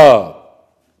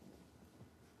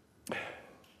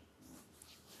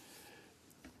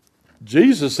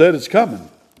 Jesus said it's coming.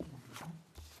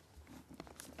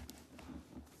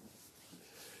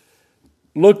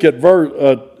 Look at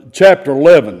chapter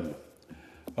 11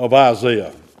 of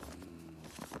Isaiah.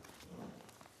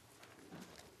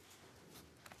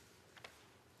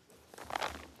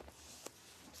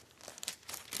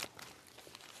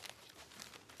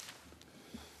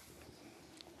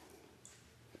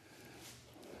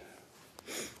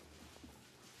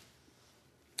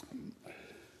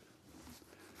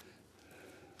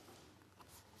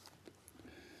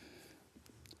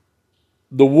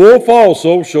 the wolf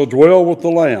also shall dwell with the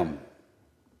lamb.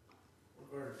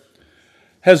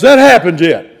 Has that happened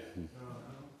yet?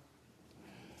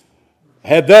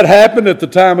 Had that happened at the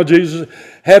time of Jesus?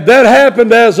 Had that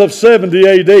happened as of 70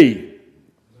 A.D.?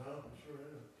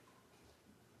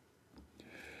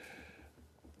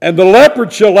 And the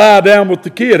leopard shall lie down with the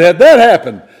kid. Had that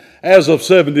happened as of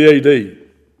 70 A.D.?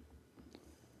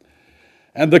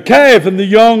 And the calf and the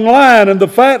young lion and the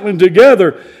fatling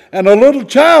together, and a little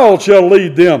child shall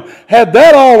lead them. Had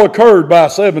that all occurred by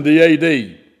 70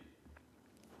 A.D.?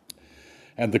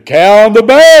 And the cow and the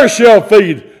bear shall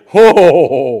feed.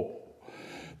 Oh,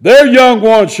 their young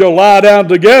ones shall lie down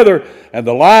together, and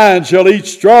the lion shall eat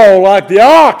straw like the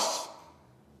ox.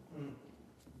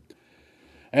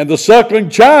 And the suckling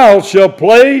child shall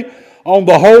play on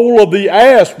the hole of the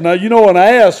asp. Now, you know an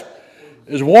asp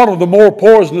is one of the more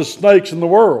poisonous snakes in the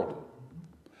world.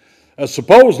 That's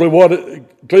supposedly what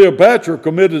Cleopatra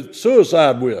committed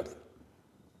suicide with.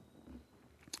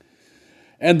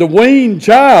 And the weaned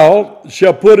child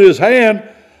shall put his hand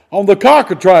on the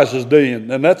cockatrice's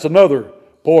den, and that's another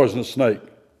poisonous snake.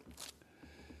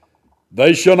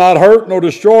 They shall not hurt nor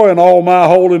destroy in all my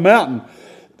holy mountain.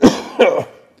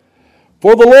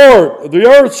 For the Lord, the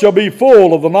earth shall be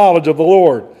full of the knowledge of the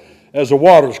Lord as the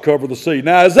waters cover the sea.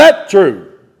 Now, is that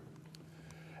true?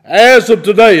 As of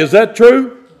today, is that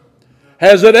true?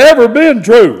 Has it ever been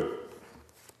true?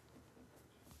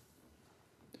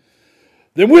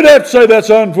 Then we'd have to say that's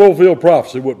unfulfilled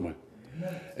prophecy, wouldn't we?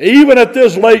 Even at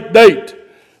this late date,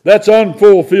 that's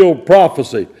unfulfilled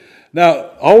prophecy.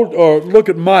 Now, look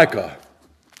at Micah.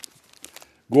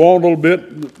 Go on a little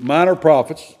bit, minor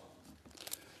prophets.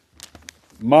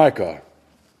 Micah.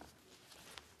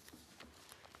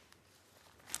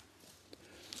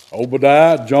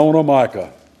 Obadiah, Jonah,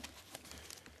 Micah.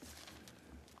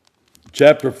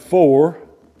 Chapter 4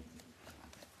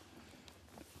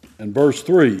 and verse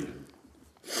 3.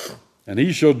 And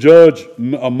he shall judge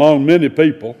among many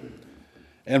people,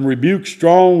 and rebuke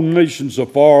strong nations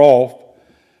afar off,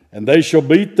 and they shall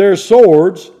beat their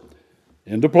swords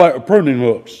into pruning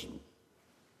hooks,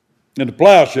 into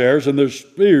plowshares, and their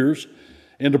spears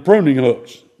into pruning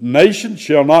hooks. Nation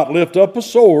shall not lift up a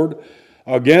sword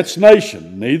against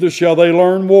nation, neither shall they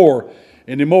learn war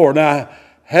anymore. Now,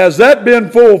 has that been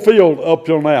fulfilled up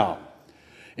till now?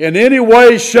 In any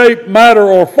way, shape, matter,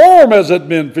 or form has it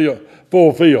been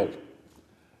fulfilled?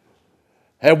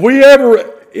 Have we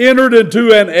ever entered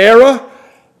into an era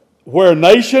where a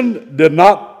nation did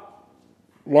not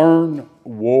learn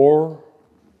war?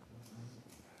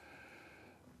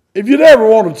 If you'd ever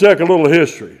want to check a little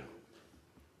history,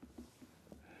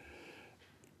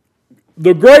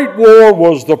 the Great War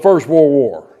was the First World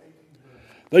War.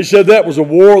 They said that was a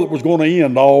war that was going to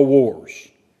end all wars.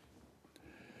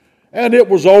 And it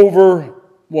was over,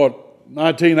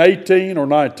 1918 or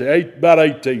 19, about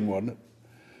 18, wasn't it?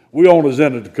 We only was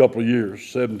in it a couple of years,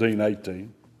 17,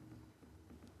 18.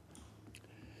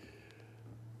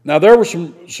 Now, there were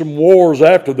some wars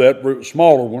after that,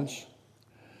 smaller ones.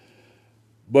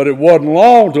 But it wasn't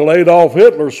long till Adolf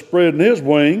Hitler spreading his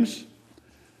wings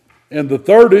in the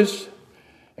 30s.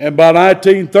 And by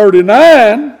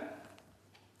 1939,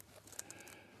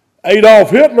 Adolf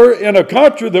Hitler, in a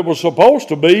country that was supposed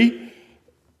to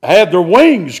had their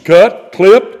wings clipped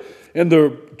in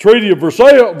the Treaty of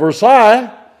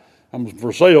Versailles.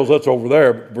 Versailles, that's over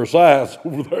there. Versailles is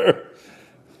over there.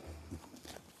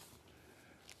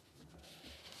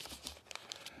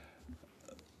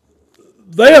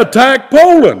 They attacked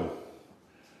Poland.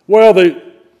 Well,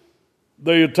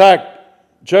 they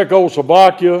attacked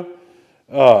Czechoslovakia,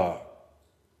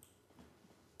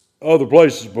 other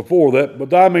places before that.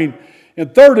 But I mean, in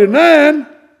 1939,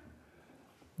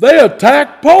 they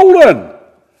attacked Poland.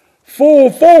 Full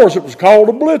force. It was called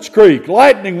a Blitzkrieg,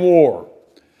 lightning war.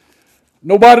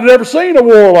 Nobody had ever seen a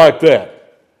war like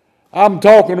that. I'm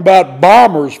talking about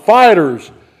bombers,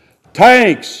 fighters,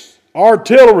 tanks,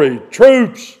 artillery,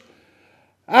 troops.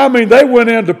 I mean, they went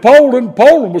into Poland.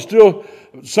 Poland was still,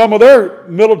 some of their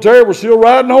military was still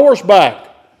riding horseback.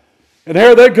 And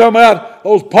here they come out,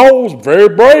 those Poles, very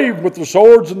brave with their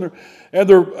swords and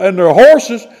their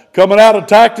horses, coming out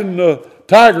attacking the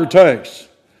Tiger tanks.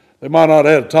 They might not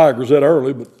have had Tigers that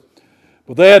early,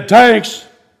 but they had tanks.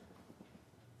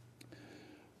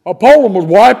 Poland was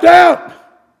wiped out.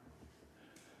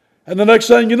 And the next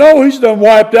thing you know, he's done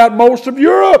wiped out most of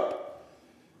Europe.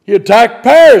 He attacked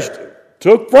Paris,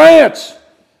 took France,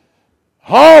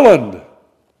 Holland.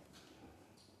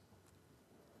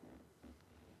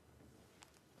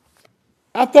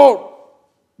 I thought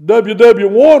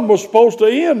WW1 was supposed to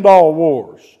end all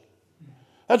wars.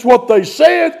 That's what they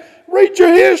said. Read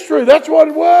your history. That's what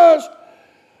it was.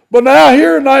 But now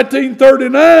here in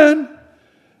 1939,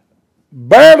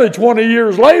 barely 20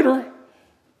 years later,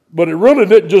 but it really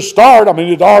didn't just start. I mean,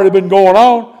 it had already been going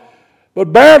on.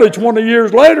 But barely 20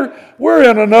 years later, we're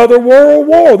in another world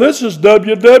war. This is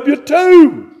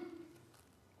WW2.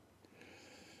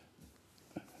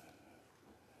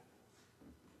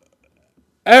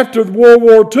 After World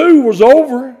War II was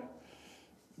over,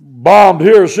 bombed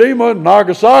Hiroshima and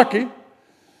Nagasaki,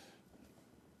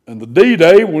 and the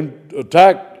D-Day, when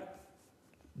attacked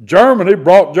Germany,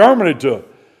 brought Germany to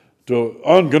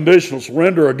unconditional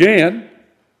surrender again.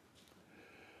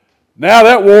 Now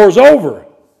that war's over.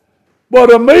 But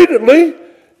immediately,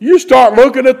 you start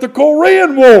looking at the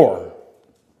Korean War.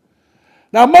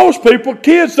 Now most people,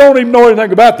 kids don't even know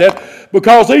anything about that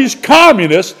because these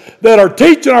communists that are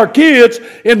teaching our kids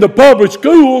in the public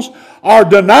schools are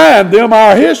denying them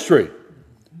our history.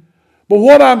 But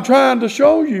what I'm trying to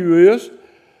show you is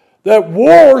that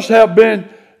wars have been,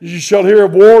 you shall hear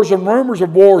of wars and rumors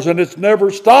of wars, and it's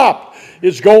never stopped.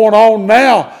 It's going on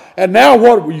now. And now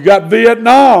what? You got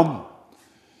Vietnam.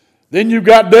 Then you've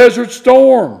got Desert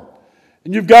Storm.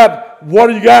 And you've got, what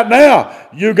do you got now?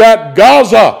 You've got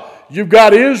Gaza. You've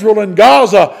got Israel and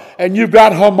Gaza. And you've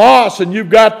got Hamas. And you've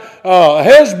got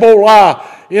Hezbollah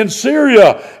in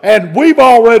Syria. And we've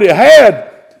already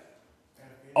had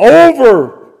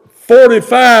over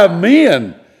 45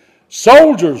 men,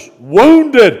 soldiers,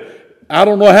 wounded. I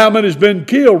don't know how many's been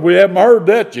killed. We haven't heard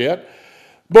that yet.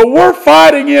 But we're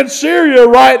fighting in Syria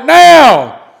right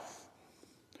now.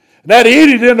 That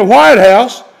idiot in the White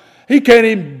House, he can't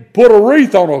even put a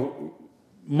wreath on a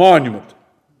monument.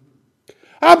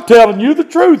 I'm telling you the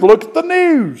truth. Look at the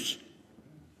news.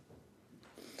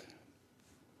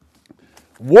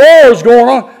 War is going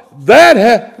on.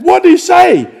 What did he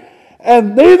say?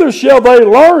 And neither shall they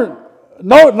learn.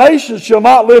 No nation shall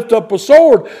not lift up a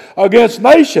sword against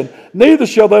nation. Neither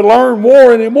shall they learn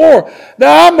war anymore.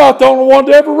 Now, I'm not the only one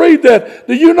to ever read that.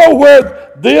 Do you know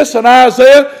where this and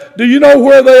Isaiah, do you know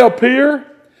where they appear?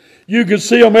 You can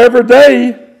see them every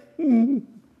day on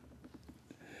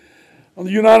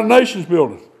the United Nations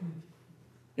building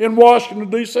in Washington,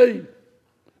 D.C.,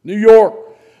 New York,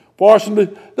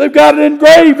 Washington. They've got it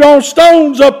engraved on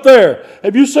stones up there.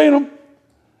 Have you seen them?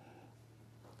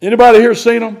 Anybody here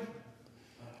seen them?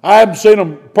 I haven't seen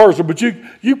them personally, but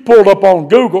you pulled up on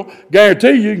Google,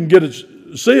 guarantee you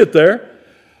can see it there.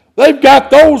 They've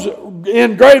got those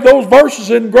engraved, those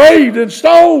verses engraved in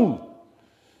stone.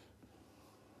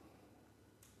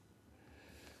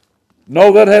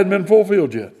 No, that hadn't been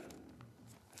fulfilled yet.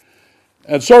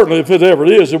 And certainly, if it ever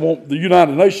is, the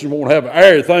United Nations won't have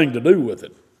anything to do with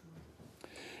it.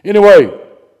 Anyway,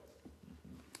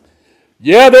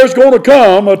 yeah, there's going to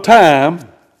come a time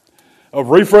of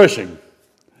refreshing.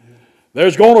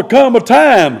 There's going to come a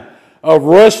time of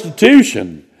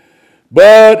restitution.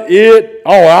 But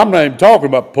I'm not even talking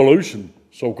about pollution,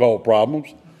 so-called problems.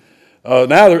 Now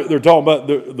they're talking about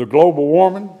the global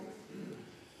warming,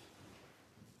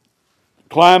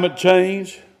 climate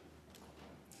change.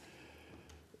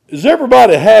 Is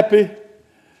everybody happy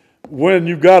when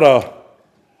you've got a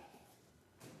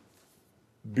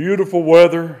beautiful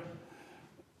weather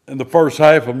in the first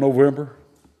half of November?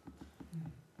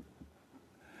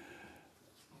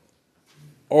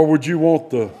 Or would you want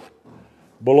the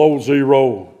below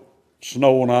zero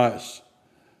snow and ice?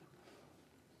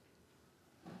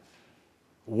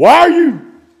 Why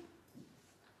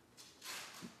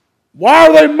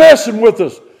are they messing with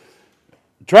us?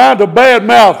 Trying to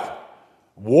badmouth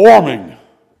warming.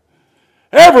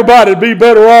 Everybody'd be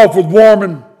better off with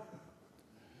warming.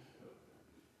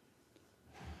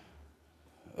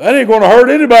 That ain't going to hurt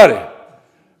anybody.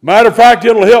 Matter of fact,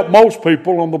 it'll help most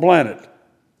people on the planet.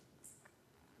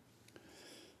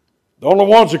 The only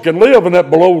ones that can live in that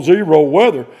below zero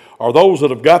weather are those that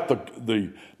have got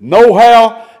the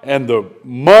know-how and the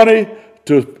money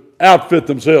to outfit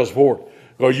themselves for it.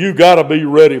 Because you got to be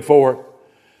ready for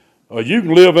it. You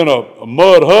can live in a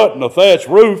mud hut and a thatched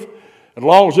roof, as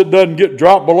long as it doesn't get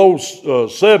dropped below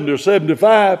 70 or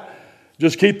 75,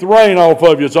 just keep the rain off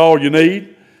of you. It's all you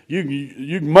need. You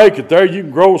can make it there. You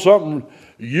can grow something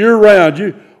year round.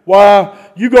 You go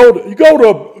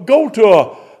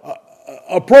to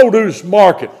a produce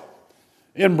market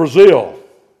in Brazil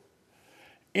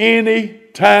any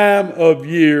time of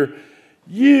year.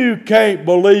 You can't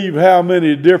believe how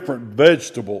many different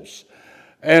vegetables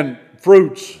and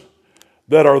fruits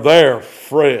that are there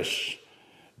fresh,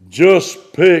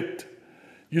 just picked.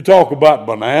 You talk about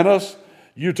bananas,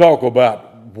 you talk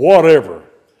about whatever.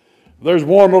 There's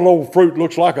one little old fruit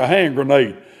looks like a hand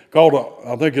grenade called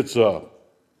I think it's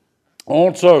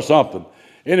onça or something.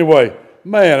 Anyway,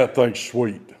 man, that thing's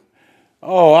sweet.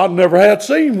 Oh, I've never had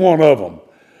seen one of them.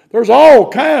 There's all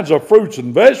kinds of fruits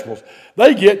and vegetables.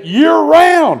 They get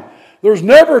year-round. There's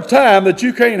never a time that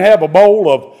you can't have a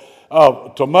bowl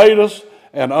of tomatoes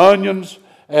and onions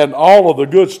and all of the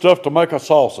good stuff to make a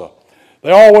salsa.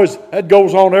 That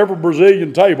goes on every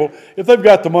Brazilian table if they've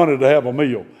got the money to have a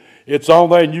meal. It's on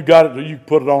there and you got it, you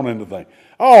put it on anything.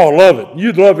 Oh, I love it.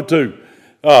 You'd love it too.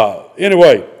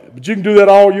 Anyway, but you can do that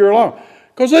all year long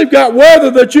because they've got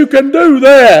weather that you can do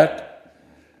that.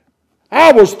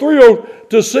 I was thrilled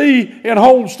to see in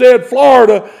Homestead,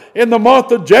 Florida, in the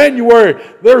month of January,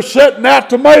 they're setting out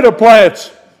tomato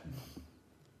plants.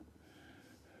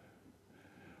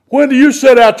 When do you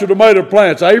set out your tomato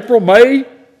plants? April, May?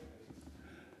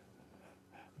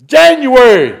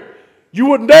 January. You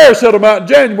wouldn't dare set them out in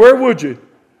January, would you?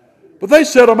 But they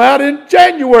set them out in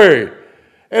January.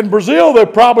 In Brazil, they'll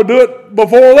probably do it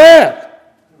before that.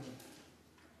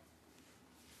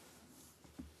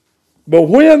 But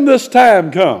when this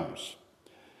time comes,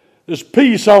 this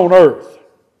peace on earth,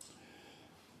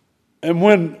 and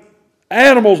when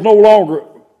animals no longer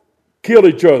kill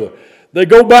each other, they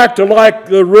go back to like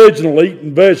the original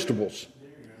eating vegetables.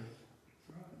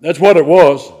 That's what it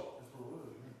was.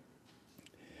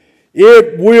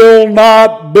 It will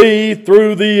not be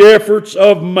through the efforts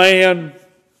of man.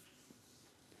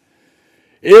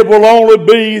 It will only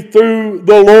be through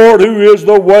the Lord who is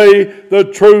the way, the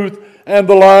truth, and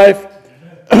the life.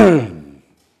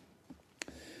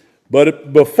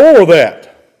 But before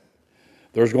that,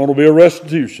 there's going to be a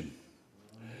restitution.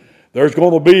 There's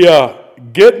going to be a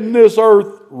getting this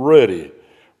earth ready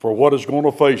for what it's going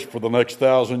to face for the next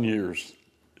 1,000 years.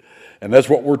 And that's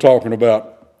what we're talking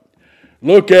about.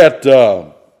 Look at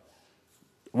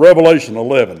Revelation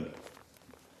 11.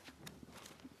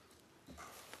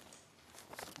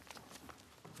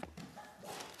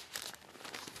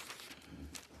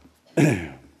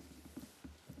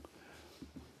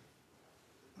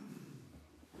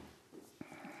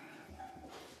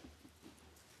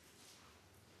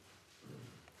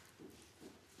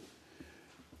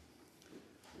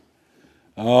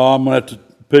 I'm going to have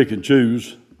to pick and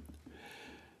choose.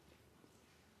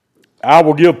 I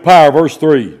will give power, verse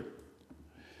 3.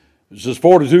 It says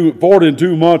 40 and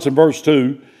 2 months in verse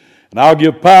 2. And I'll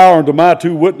give power unto my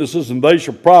 2 witnesses, and they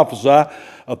shall prophesy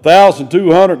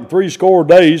 1,260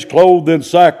 days, clothed in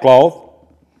sackcloth.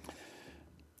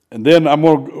 And then I'm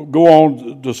going to go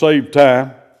on to save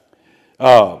time.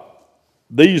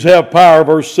 These have power,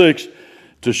 verse 6,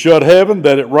 to shut heaven,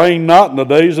 that it rain not in the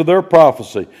days of their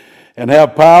prophecy, and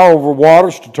have power over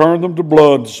waters to turn them to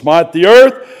blood, and to smite the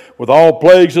earth with all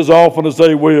plagues as often as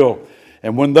they will.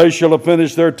 And when they shall have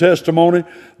finished their testimony,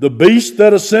 the beast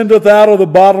that ascendeth out of the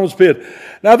bottomless pit.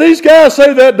 Now these guys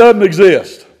say that doesn't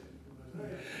exist.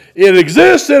 It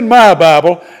exists in my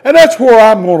Bible, and that's where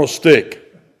I'm going to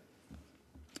stick.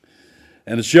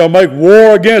 And it shall make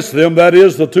war against them, that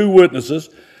is, the 2 witnesses,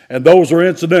 and those are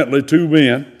incidentally 2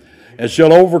 men, and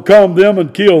shall overcome them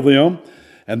and kill them.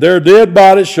 And their dead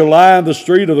bodies shall lie in the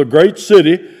street of the great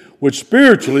city, which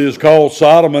spiritually is called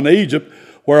Sodom and Egypt,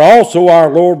 where also our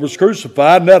Lord was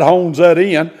crucified, and that hones that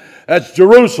in. That's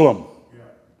Jerusalem.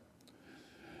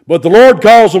 But the Lord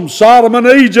calls them Sodom and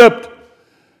Egypt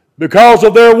because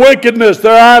of their wickedness,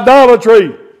 their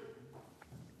idolatry.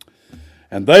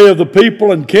 And they of the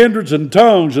people and kindreds and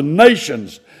tongues and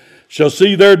nations shall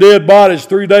see their dead bodies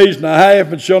 3 days and a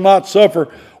half, and shall not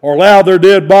suffer or allow their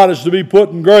dead bodies to be put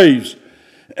in graves.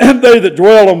 And they that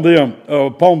dwell on them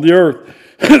upon the earth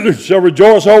shall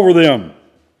rejoice over them.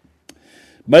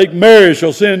 Make merry,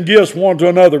 shall send gifts one to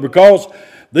another, because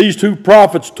these 2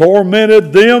 prophets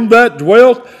tormented them that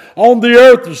dwelt on the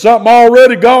earth. There's something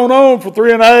already gone on for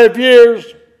 3.5 years.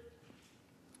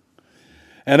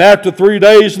 And after 3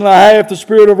 days and a half, the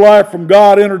Spirit of life from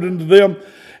God entered into them,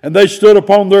 and they stood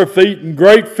upon their feet, and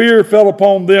great fear fell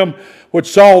upon them which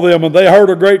saw them. And they heard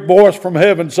a great voice from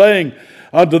heaven saying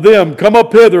unto them, Come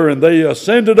up hither. And they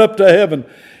ascended up to heaven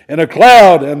in a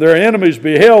cloud, and their enemies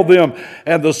beheld them.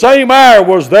 And the same hour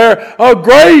was there a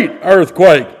great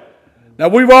earthquake. Now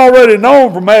we've already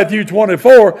known from Matthew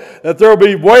 24 that there will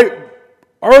be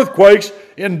earthquakes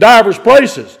in divers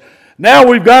places. Now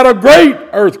we've got a great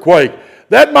earthquake.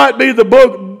 That might be the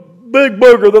big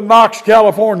booger that knocks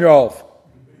California off.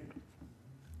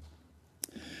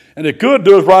 And it could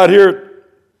do us right here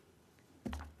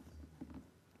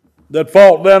that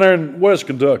fault down there in West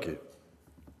Kentucky.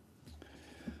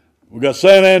 We've got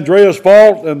San Andreas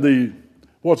Fault and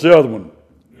what's the other one?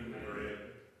 New Madrid.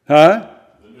 Huh?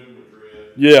 The New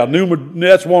Madrid. Yeah,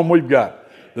 that's one we've got.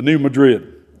 The New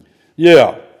Madrid.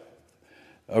 Yeah.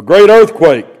 A great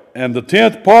earthquake, and the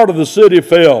 10th part of the city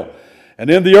fell, And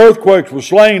in the earthquakes were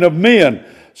slain of men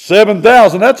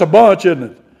 7,000. That's a bunch,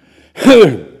 isn't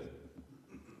it?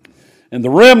 And the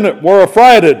remnant were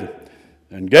affrighted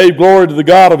and gave glory to the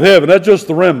God of heaven. That's just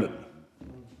the remnant.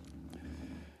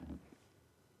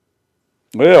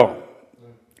 Well,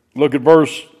 look at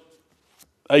verse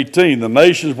 18. The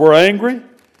nations were angry,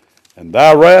 and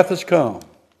thy wrath has come.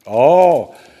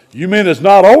 Oh, you mean it's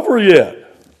not over yet?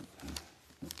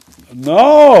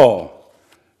 No.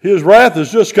 His wrath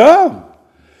has just come.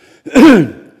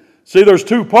 See, there's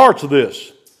two parts of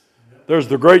this. There's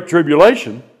the great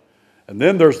tribulation, and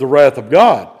then there's the wrath of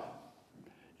God.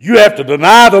 You have to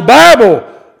deny the Bible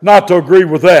not to agree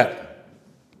with that.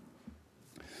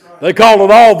 They call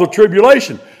it all the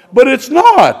tribulation, but it's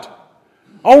not.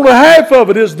 Only half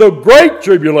of it is the great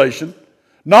tribulation,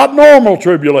 not normal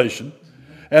tribulation.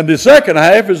 And the second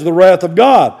half is the wrath of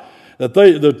God, that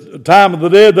the time of the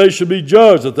dead they should be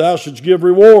judged, that thou shouldst give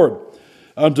reward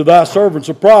unto thy servants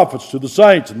the prophets, to the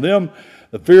saints, and them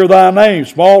that fear thy name,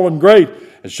 small and great,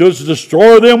 and shouldst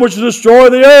destroy them which destroy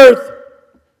the earth.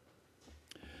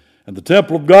 And the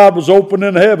temple of God was opened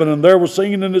in heaven, and there was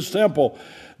seen in his temple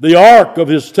the ark of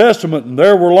his testament, and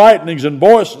there were lightnings and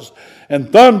voices and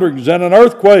thunderings and an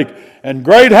earthquake and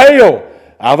great hail.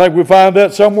 I think we find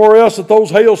that somewhere else, that those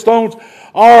hailstones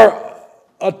are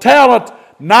a talent,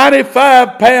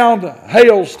 95-pound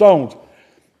hailstones.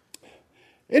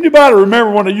 Anybody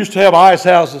remember when they used to have ice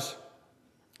houses?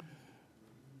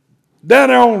 Down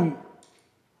there on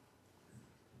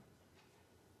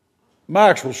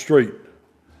Maxwell Street,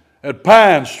 at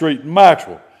Pine Street in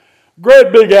Maxwell.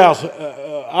 Great big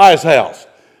ice house.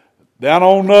 Down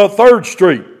on 3rd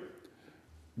Street,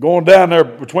 going down there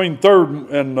between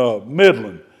 3rd and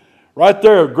Midland. Right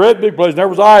there, a great big place. There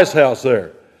was an ice house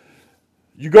there.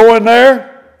 You go in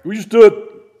there, we used to do it,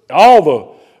 all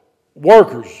the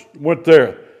workers went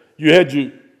there. You had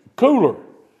your cooler.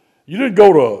 You didn't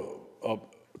go to a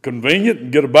convenient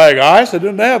and get a bag of ice. They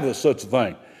didn't have such a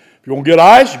thing. If you want to get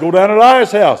ice, you go down to the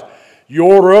ice house. You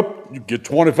order up, you get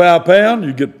 25 pound,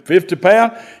 you get 50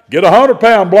 pound, get a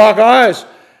 100-pound block of ice.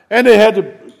 And they had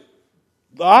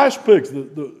the ice picks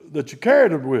that you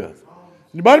carried it with.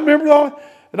 Anybody remember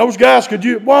that? And those guys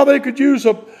they could use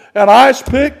an ice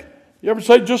pick. You ever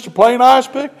say just a plain ice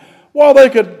pick? Well, they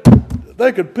could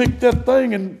pick that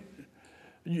thing, and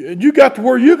you got to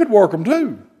where you could work them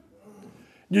too.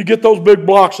 You get those big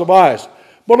blocks of ice.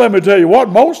 But let me tell you what,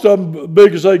 most of them, the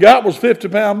biggest they got was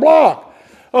 50-pound block.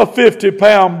 A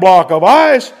 50-pound block of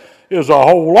ice is a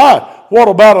whole lot. What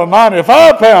about a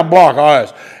 95-pound block of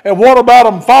ice? And what about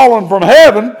them falling from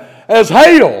heaven as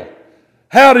hail?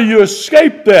 How do you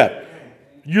escape that?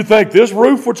 You think this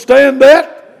roof would stand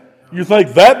that? You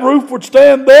think that roof would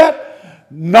stand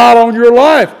that? Not on your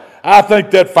life. I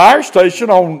think that fire station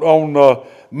on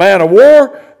Man of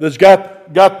War that's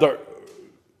got the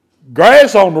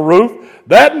grass on the roof,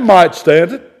 that might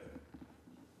stand it.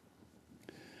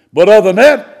 But other than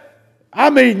that, I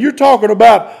mean, you're talking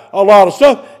about a lot of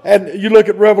stuff. And you look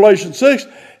at Revelation 6,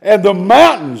 and the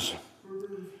mountains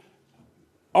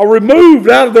are removed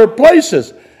out of their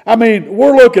places. I mean,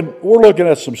 we're looking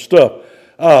at some stuff.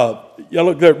 You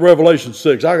look at Revelation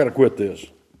 6. I got to quit this.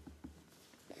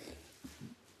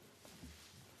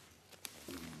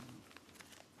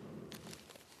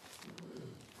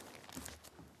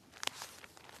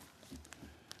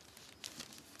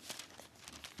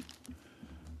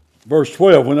 Verse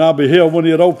 12, when I beheld when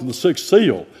he had opened the sixth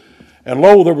seal, and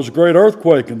lo, there was a great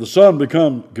earthquake, and the sun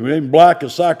became black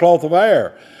as sackcloth of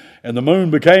hair, and the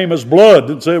moon became as blood.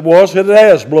 Didn't say it was, it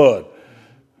has blood.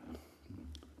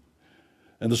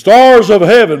 And the stars of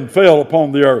heaven fell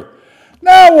upon the earth.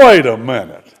 Now wait a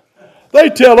minute. They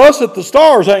tell us that the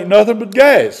stars ain't nothing but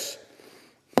gas.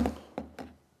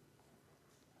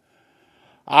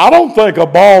 I don't think a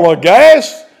ball of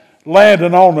gas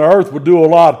landing on the earth would do a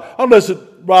lot, unless it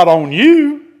right on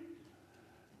you.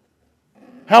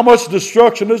 How much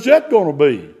destruction is that going to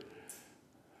be?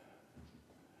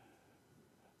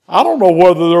 I don't know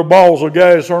whether they're balls of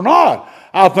gas or not.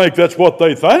 I think that's what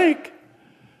they think.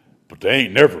 But they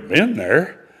ain't never been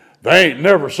there. They ain't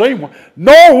never seen one.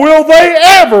 Nor will they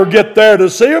ever get there to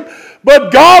see them.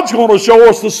 But God's going to show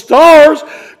us the stars,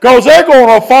 because they're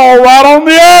going to fall right on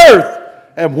the earth.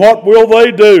 And what will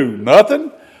they do?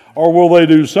 Nothing? Or will they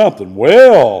do something?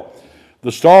 Well,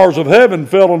 the stars of heaven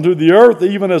fell unto the earth,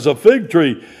 even as a fig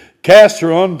tree casts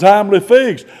her untimely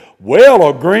figs. Well,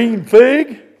 a green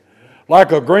fig,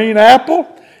 like a green apple,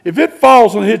 if it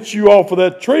falls and hits you off of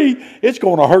that tree, it's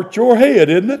going to hurt your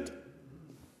head, isn't it?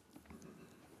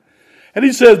 And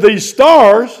he says, these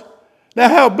stars, now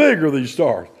how big are these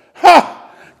stars?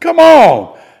 Ha! Come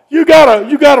on! You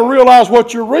gotta realize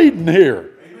what you're reading here.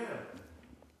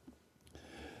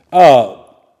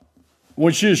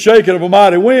 When she is shaken of a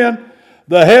mighty wind,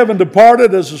 the heaven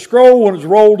departed as a scroll when it's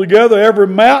rolled together. Every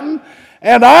mountain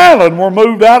and island were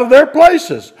moved out of their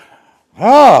places.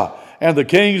 And the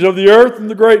kings of the earth and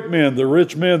the great men, the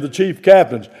rich men, the chief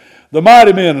captains, the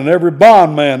mighty men, and every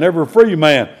bondman, every free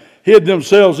man, hid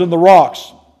themselves in the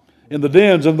rocks, in the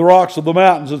dens and the rocks of the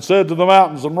mountains, and said to the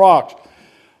mountains and rocks,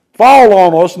 fall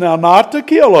on us, now not to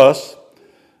kill us.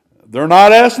 They're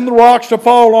not asking the rocks to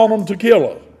fall on them to kill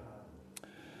us.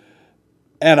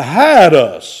 And hide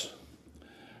us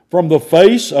from the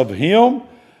face of him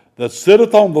that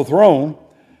sitteth on the throne,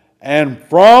 and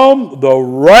from the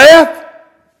wrath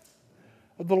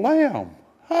of the Lamb.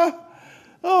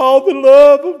 Oh, the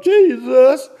love of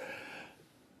Jesus.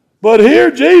 But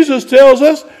here Jesus tells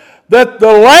us that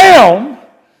the Lamb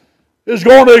is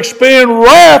going to expend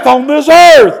wrath on this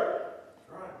earth.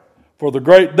 For the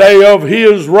great day of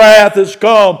his wrath is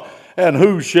come, and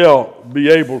who shall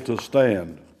be able to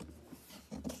stand?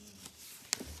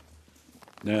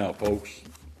 Now, folks,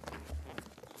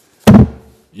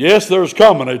 yes, there's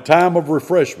coming a time of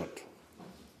refreshment.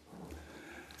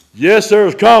 Yes,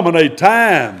 there's coming a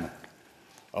time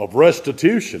of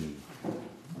restitution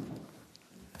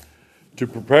to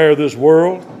prepare this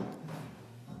world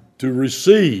to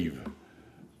receive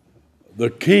the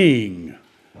King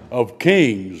of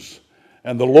Kings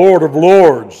and the Lord of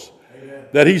Lords. Amen.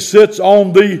 That he sits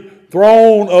on the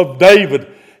throne of David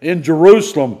in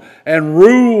Jerusalem and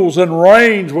rules and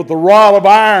reigns with the rod of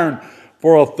iron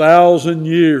for 1,000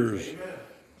 years. Amen.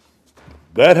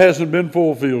 That hasn't been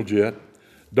fulfilled yet.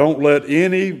 Don't let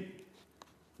anybody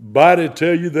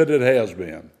tell you that it has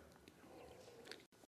been.